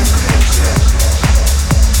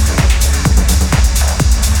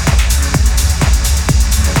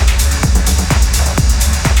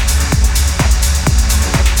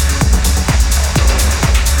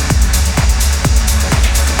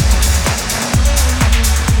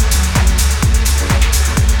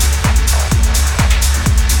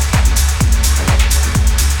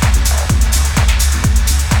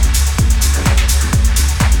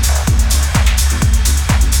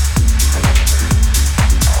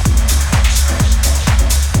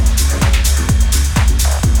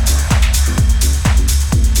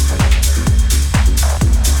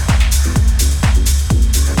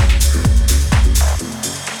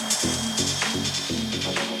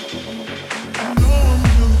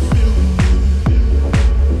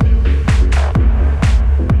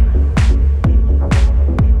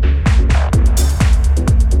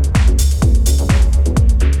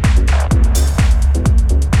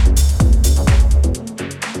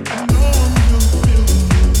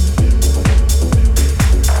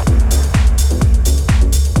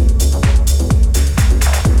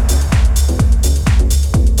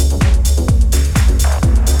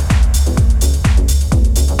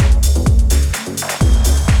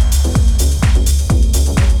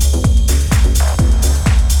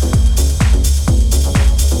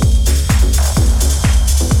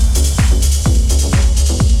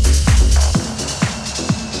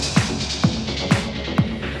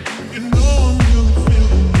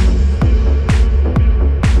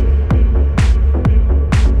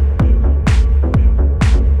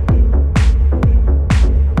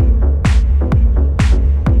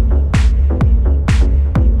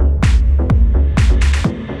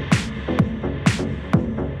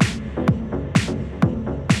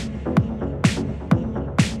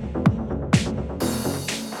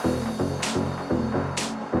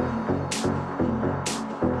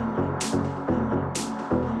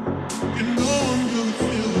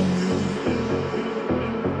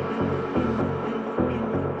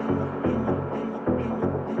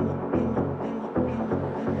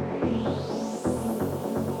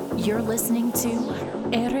 You're listening to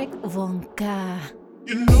Eric Vonka.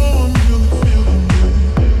 You know I'm really feeling you.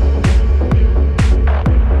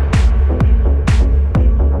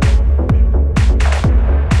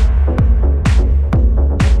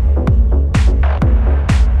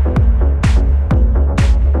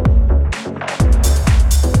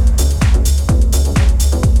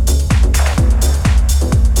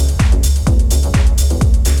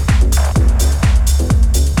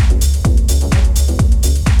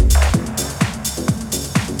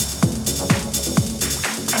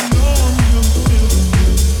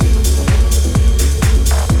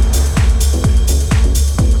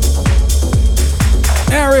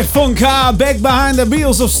 Funka back behind the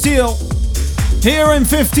wheels of steel here in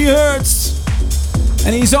 50 Hertz,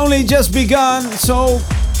 and he's only just begun, so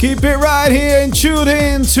keep it right here and tune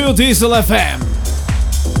in to Diesel FM.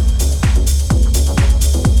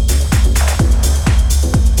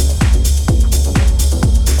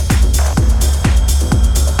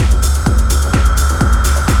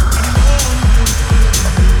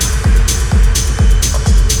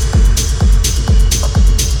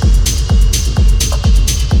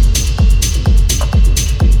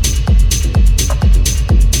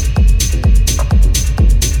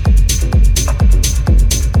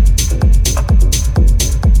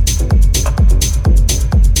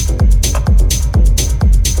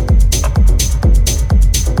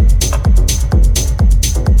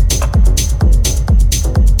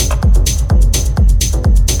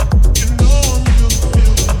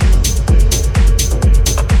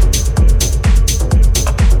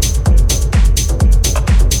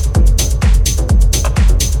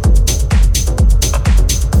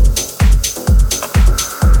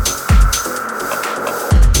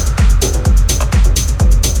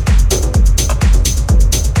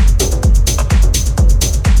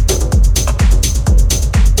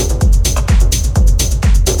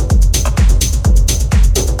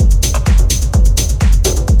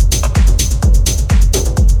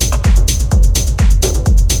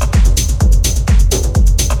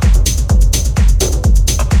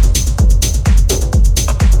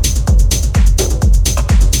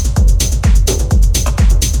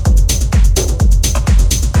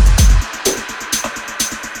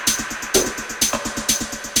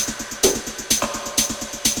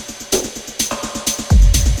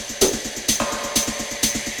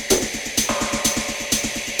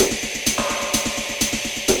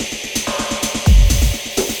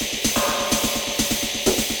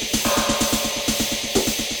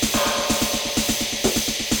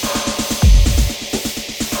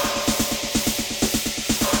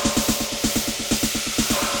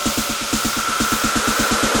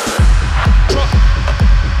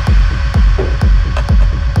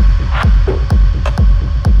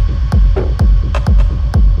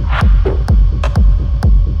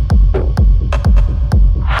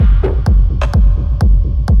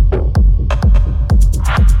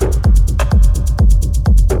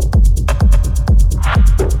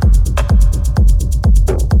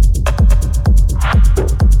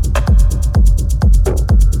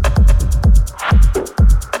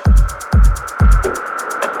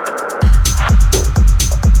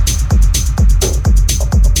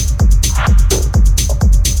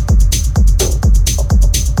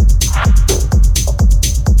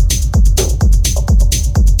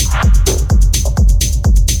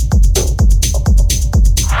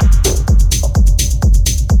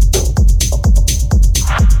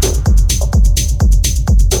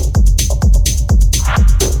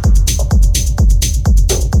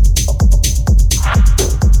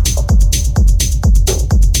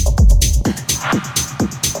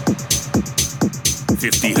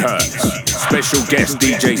 50 Hertz. Special guest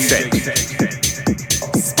DJ set.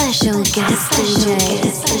 Special guest DJ.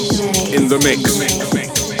 In the mix.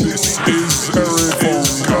 This is Eric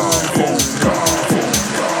Vonka.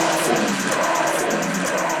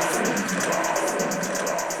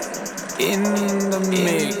 In the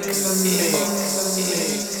mix.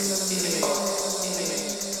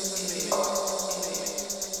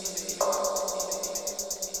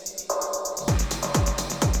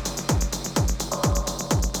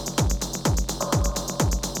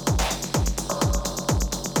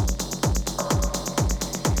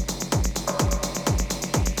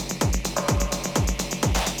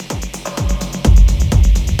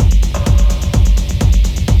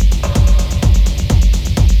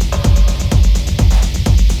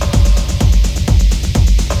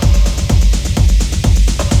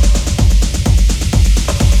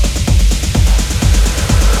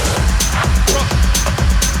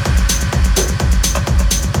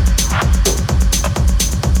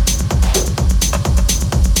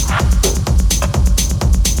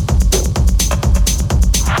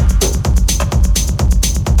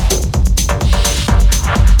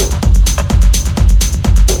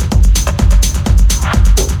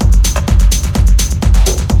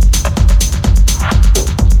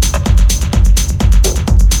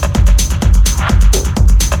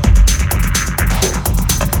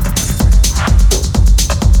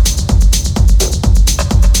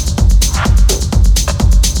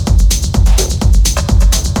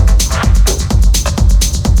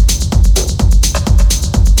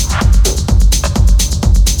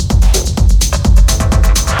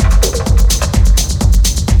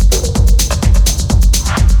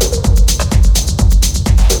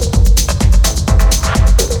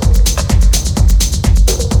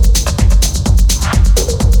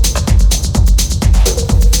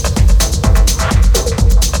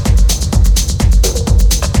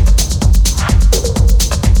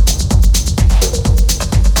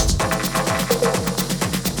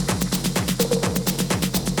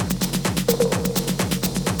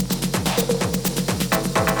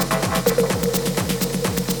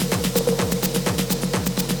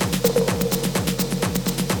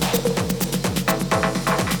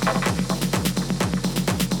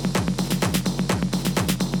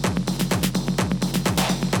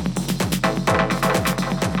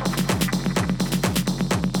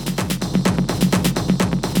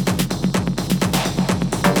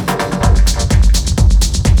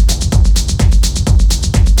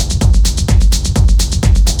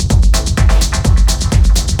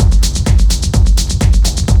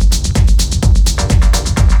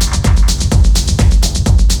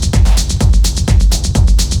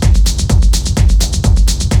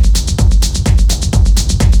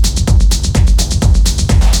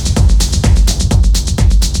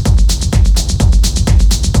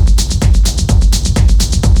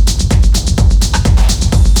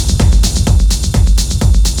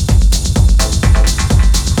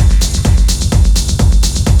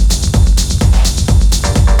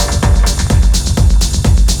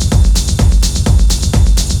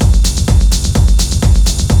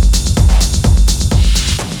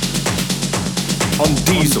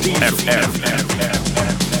 Diesel FM.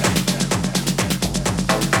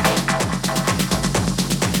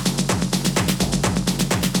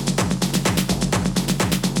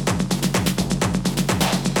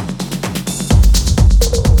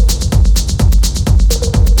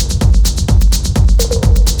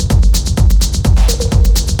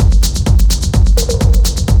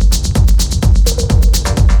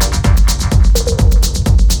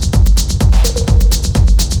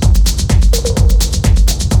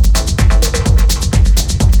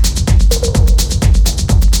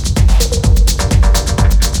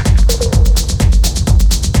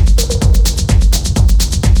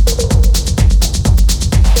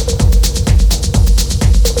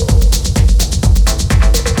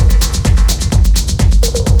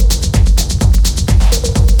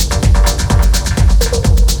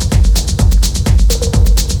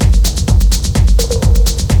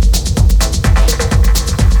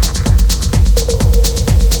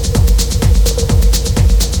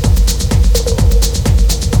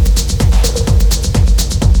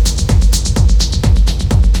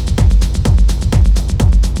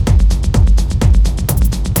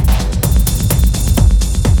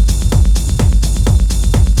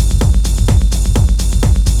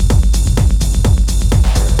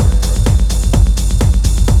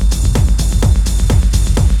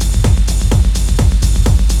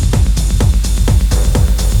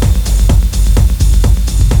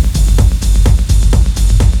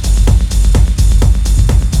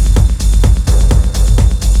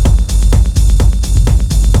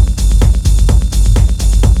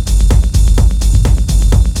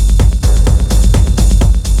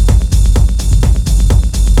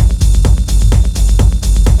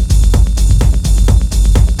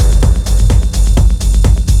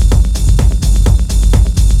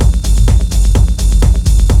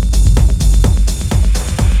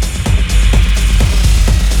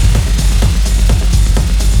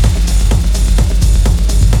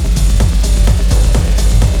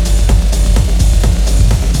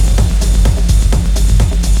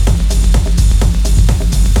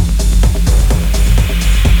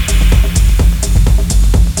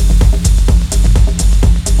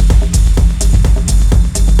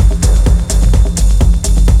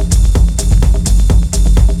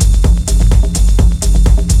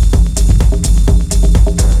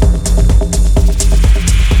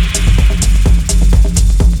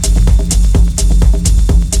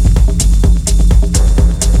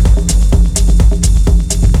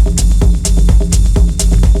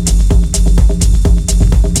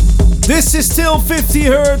 still 50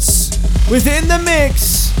 hertz within the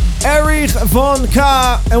mix. Erich von K.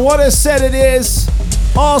 And what I said, it is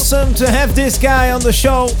awesome to have this guy on the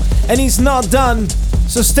show, and he's not done.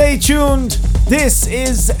 So stay tuned. This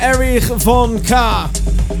is Erich von K.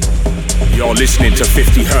 You're listening to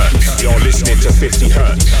 50 hertz. You're listening to 50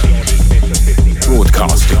 hertz.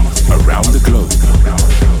 Broadcasting around the globe.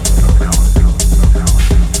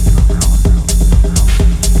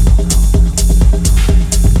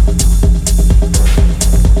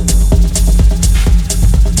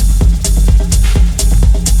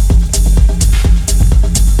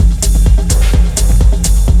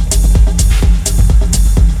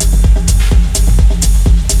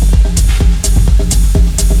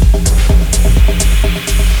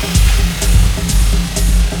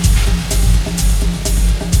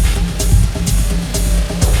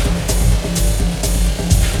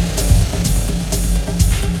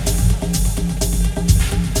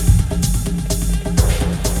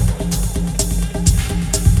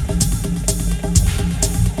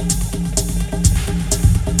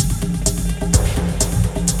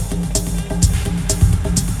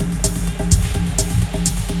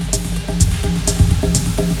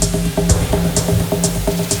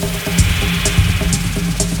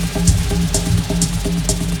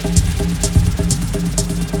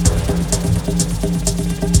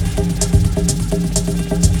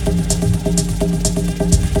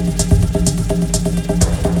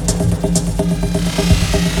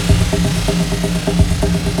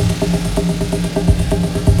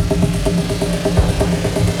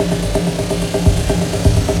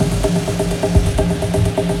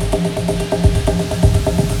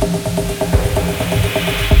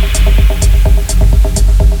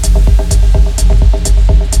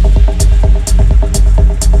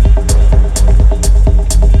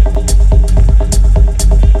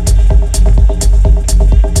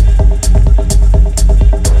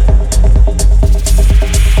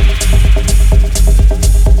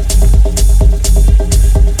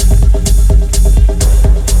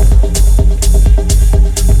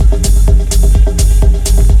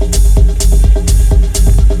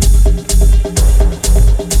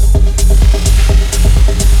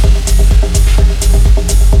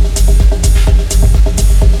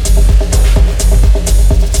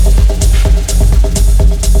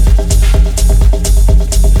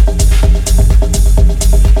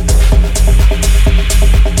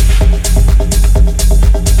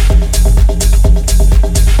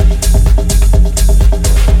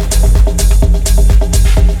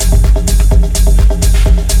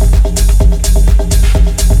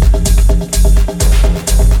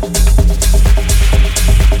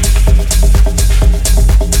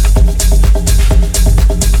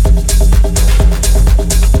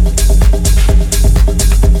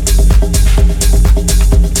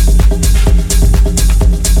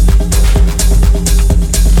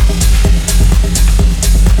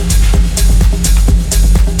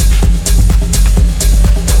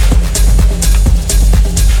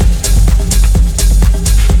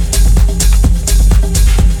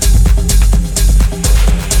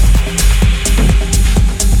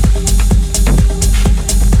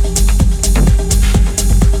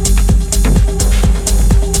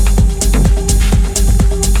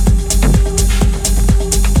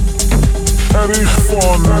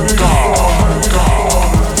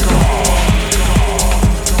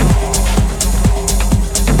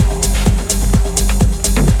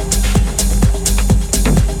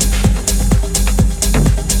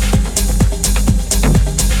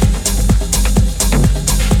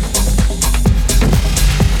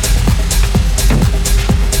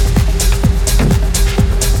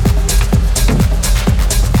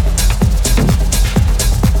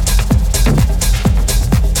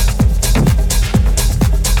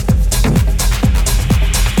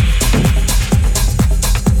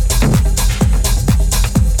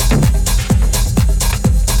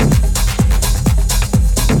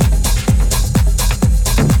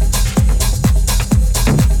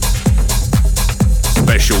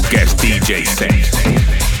 DJ set.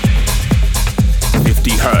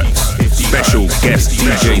 50 hertz. Special guest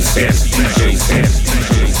DJ set. DJ set.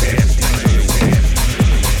 DJ set.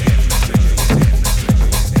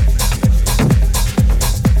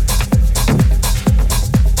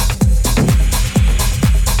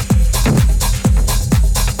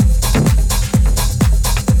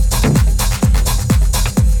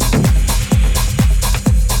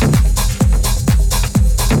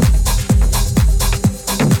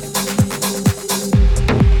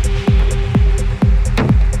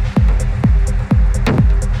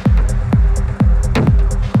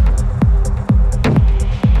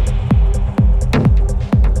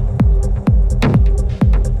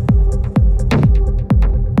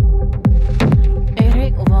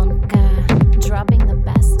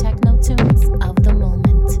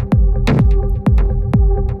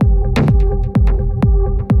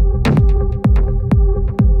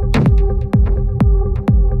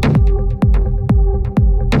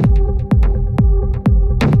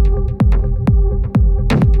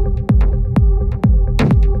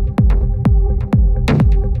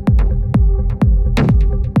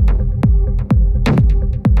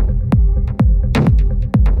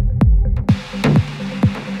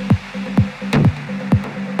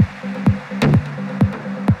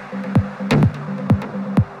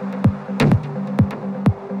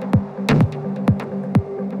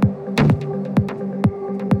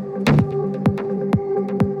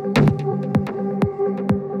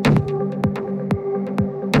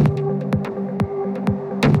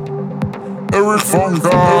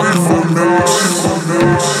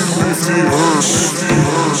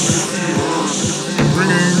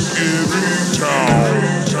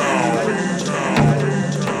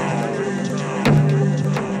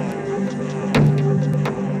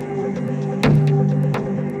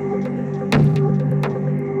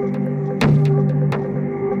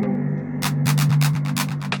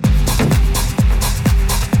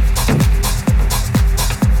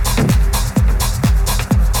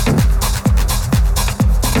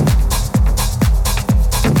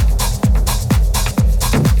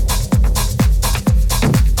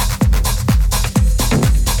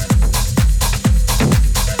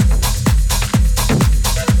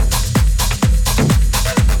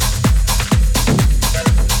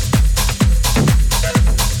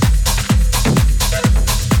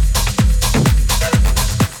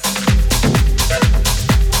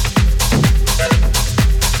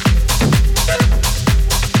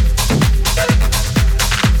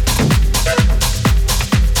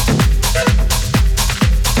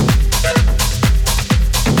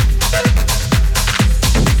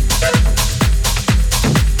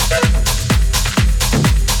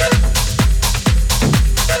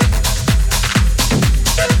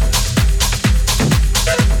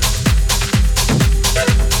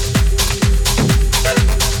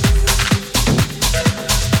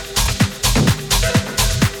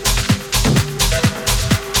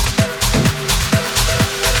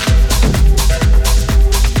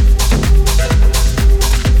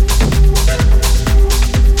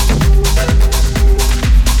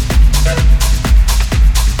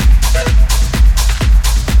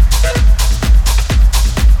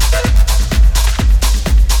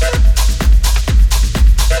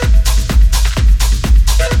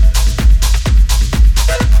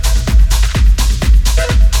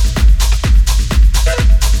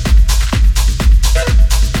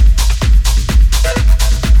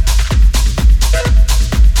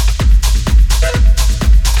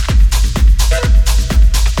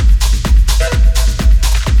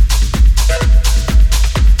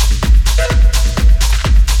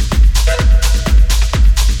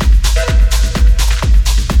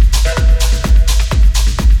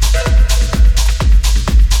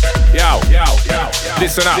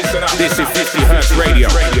 Listen up. This is 50 Hertz Radio.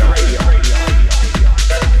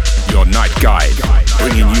 Your night guide,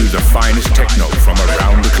 bringing you the finest techno from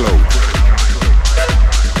around the globe.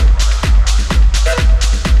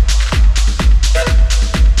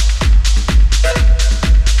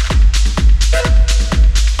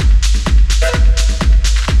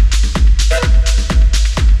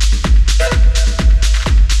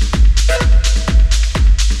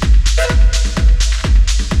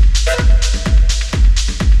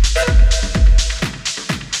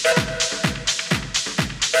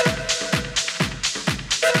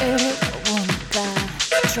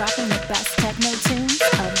 Dropping the best techno tunes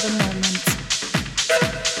of the moment.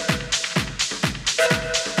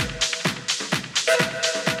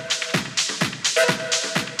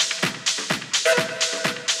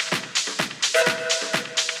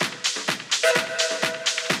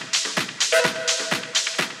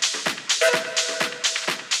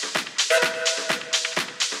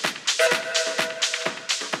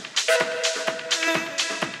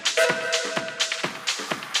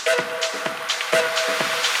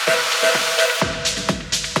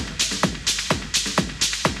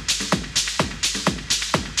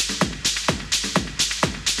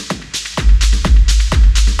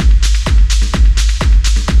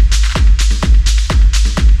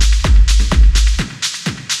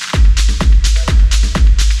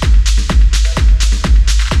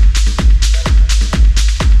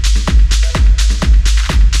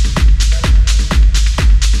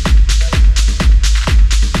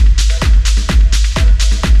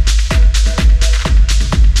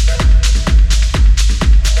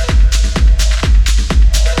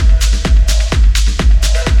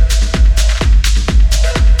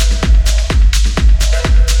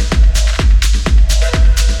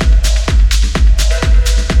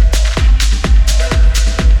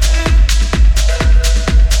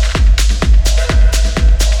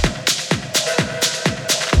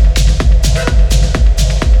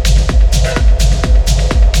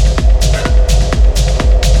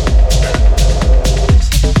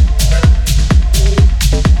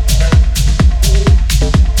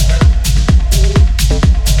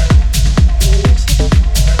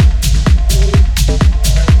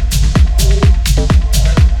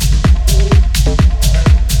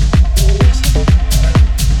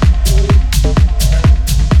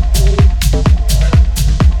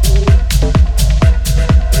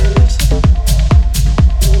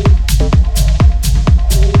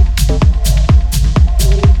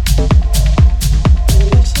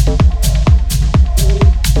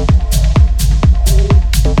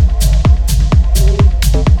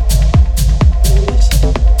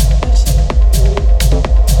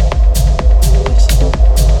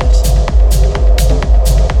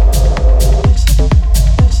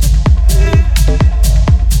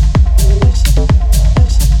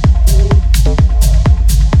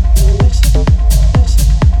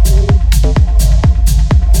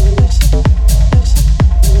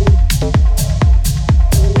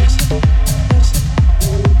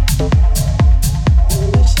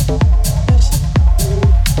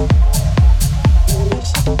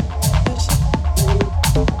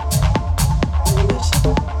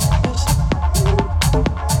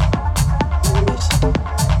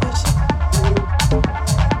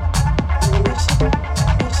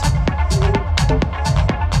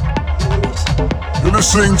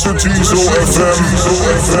 listening to Diesel FM.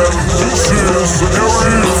 This is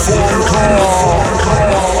Eric Fonka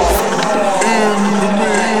in the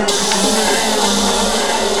mix.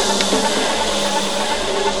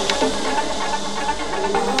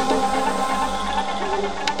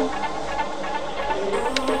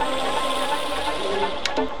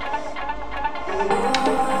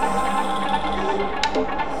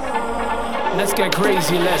 Let's get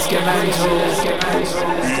crazy, let's get mental.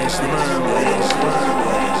 He's the man.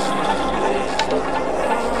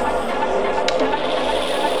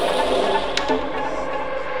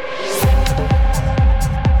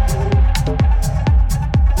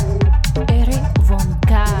 Eric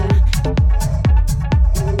Vonka.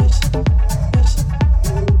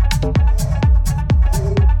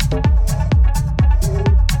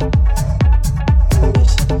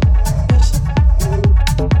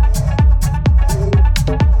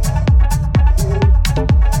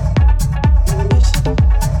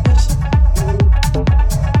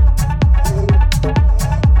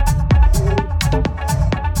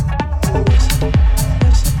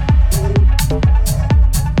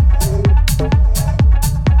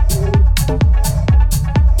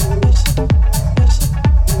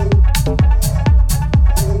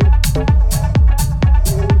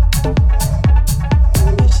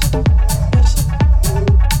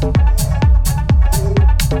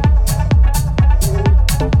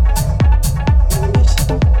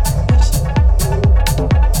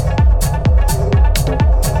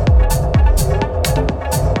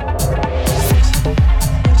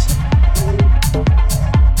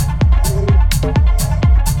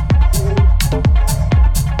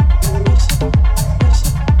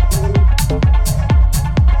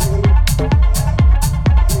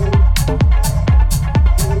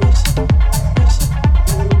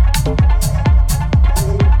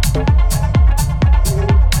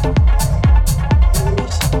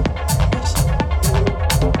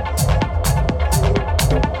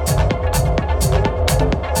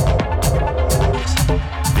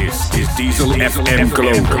 FM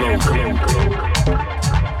Glow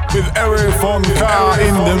with Eric Fonka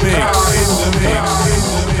in the mix.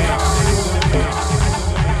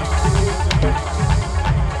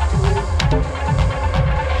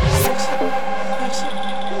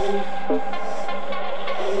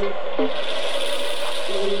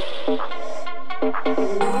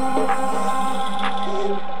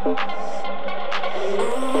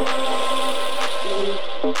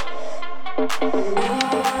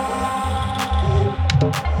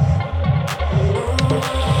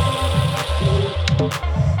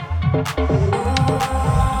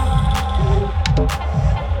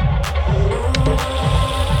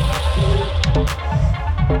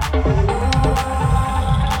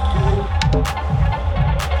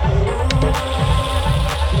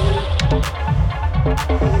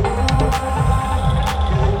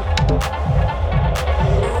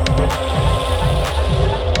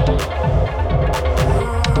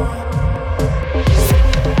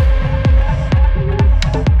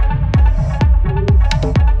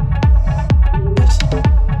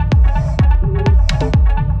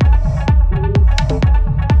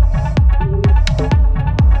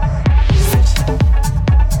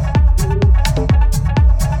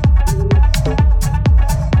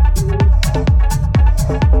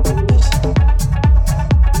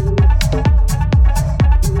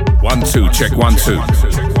 Check 1 2.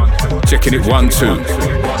 Checking it 1 2.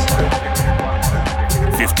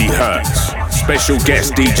 50 hertz. Special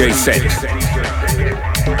guest DJ set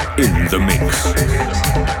in the mix.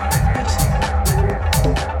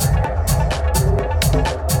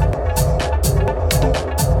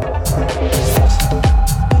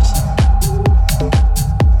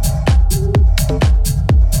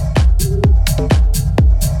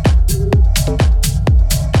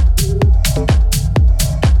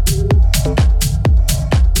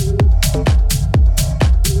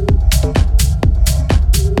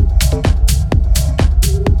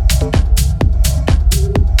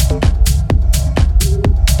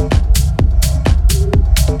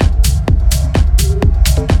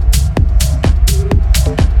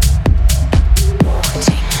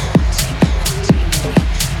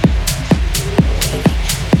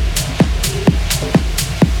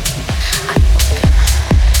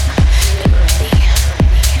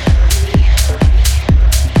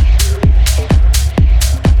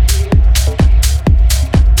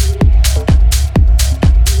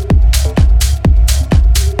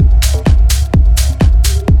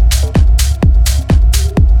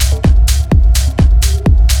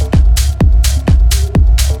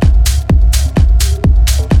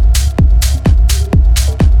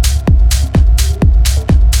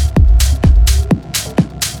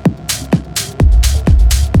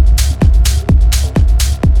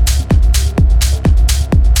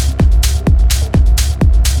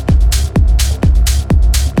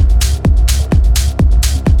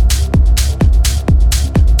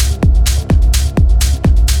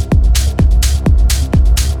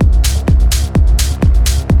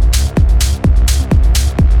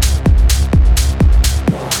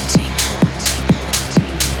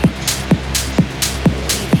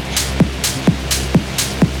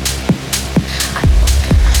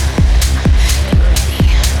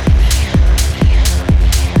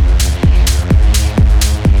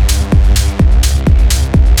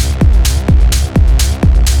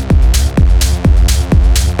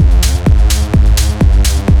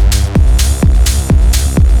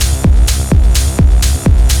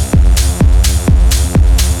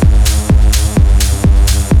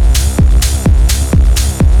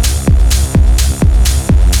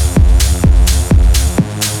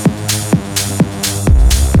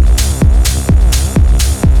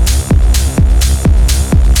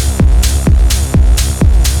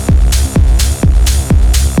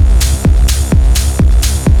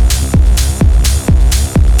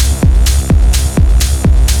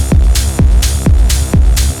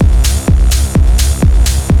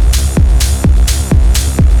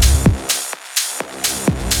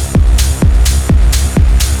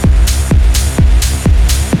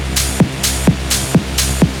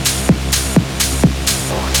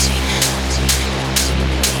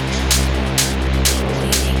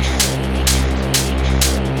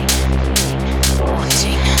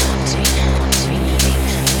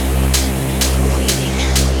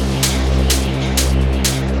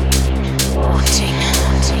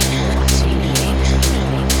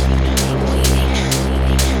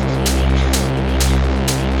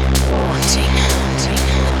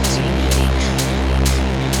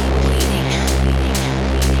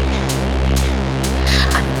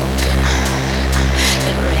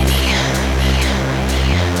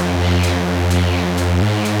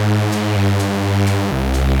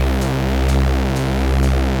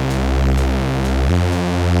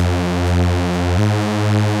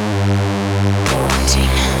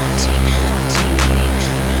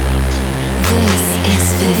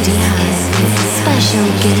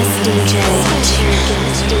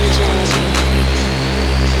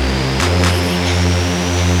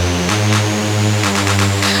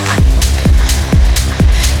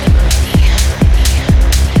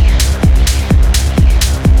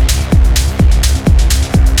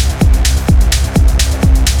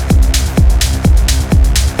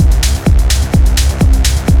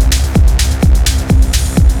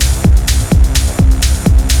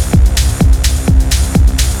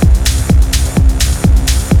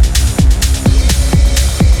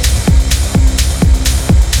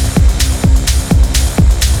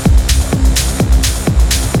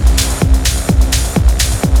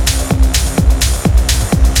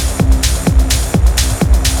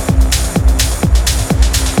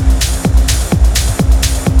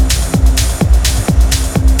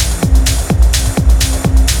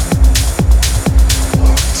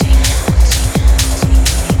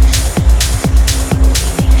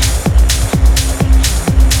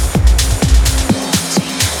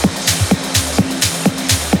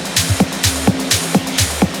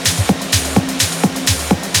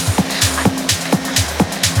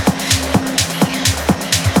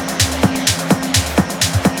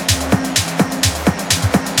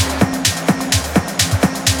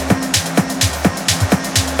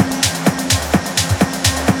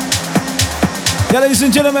 Yeah, ladies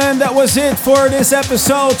and gentlemen, that was it for this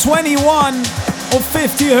episode 21 of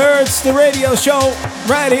 50 Hertz, the radio show,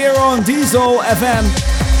 right here on Diesel FM.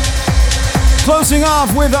 Closing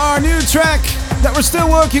off with our new track that we're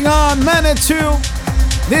still working on, Manitou.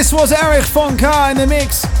 This was Erich von K in the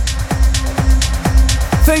mix.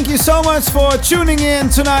 Thank you so much for tuning in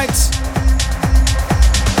tonight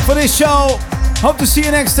for this show. Hope to see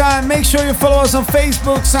you next time. Make sure you follow us on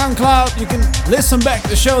Facebook, SoundCloud. You can listen back to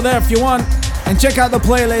the show there if you want. And check out the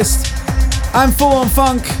playlist. I'm Full On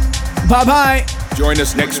Funk. Bye bye. Join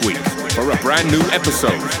us next week for a brand new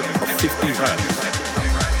episode of 50 Hertz.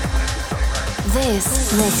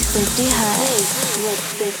 This was 50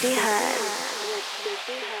 Hertz.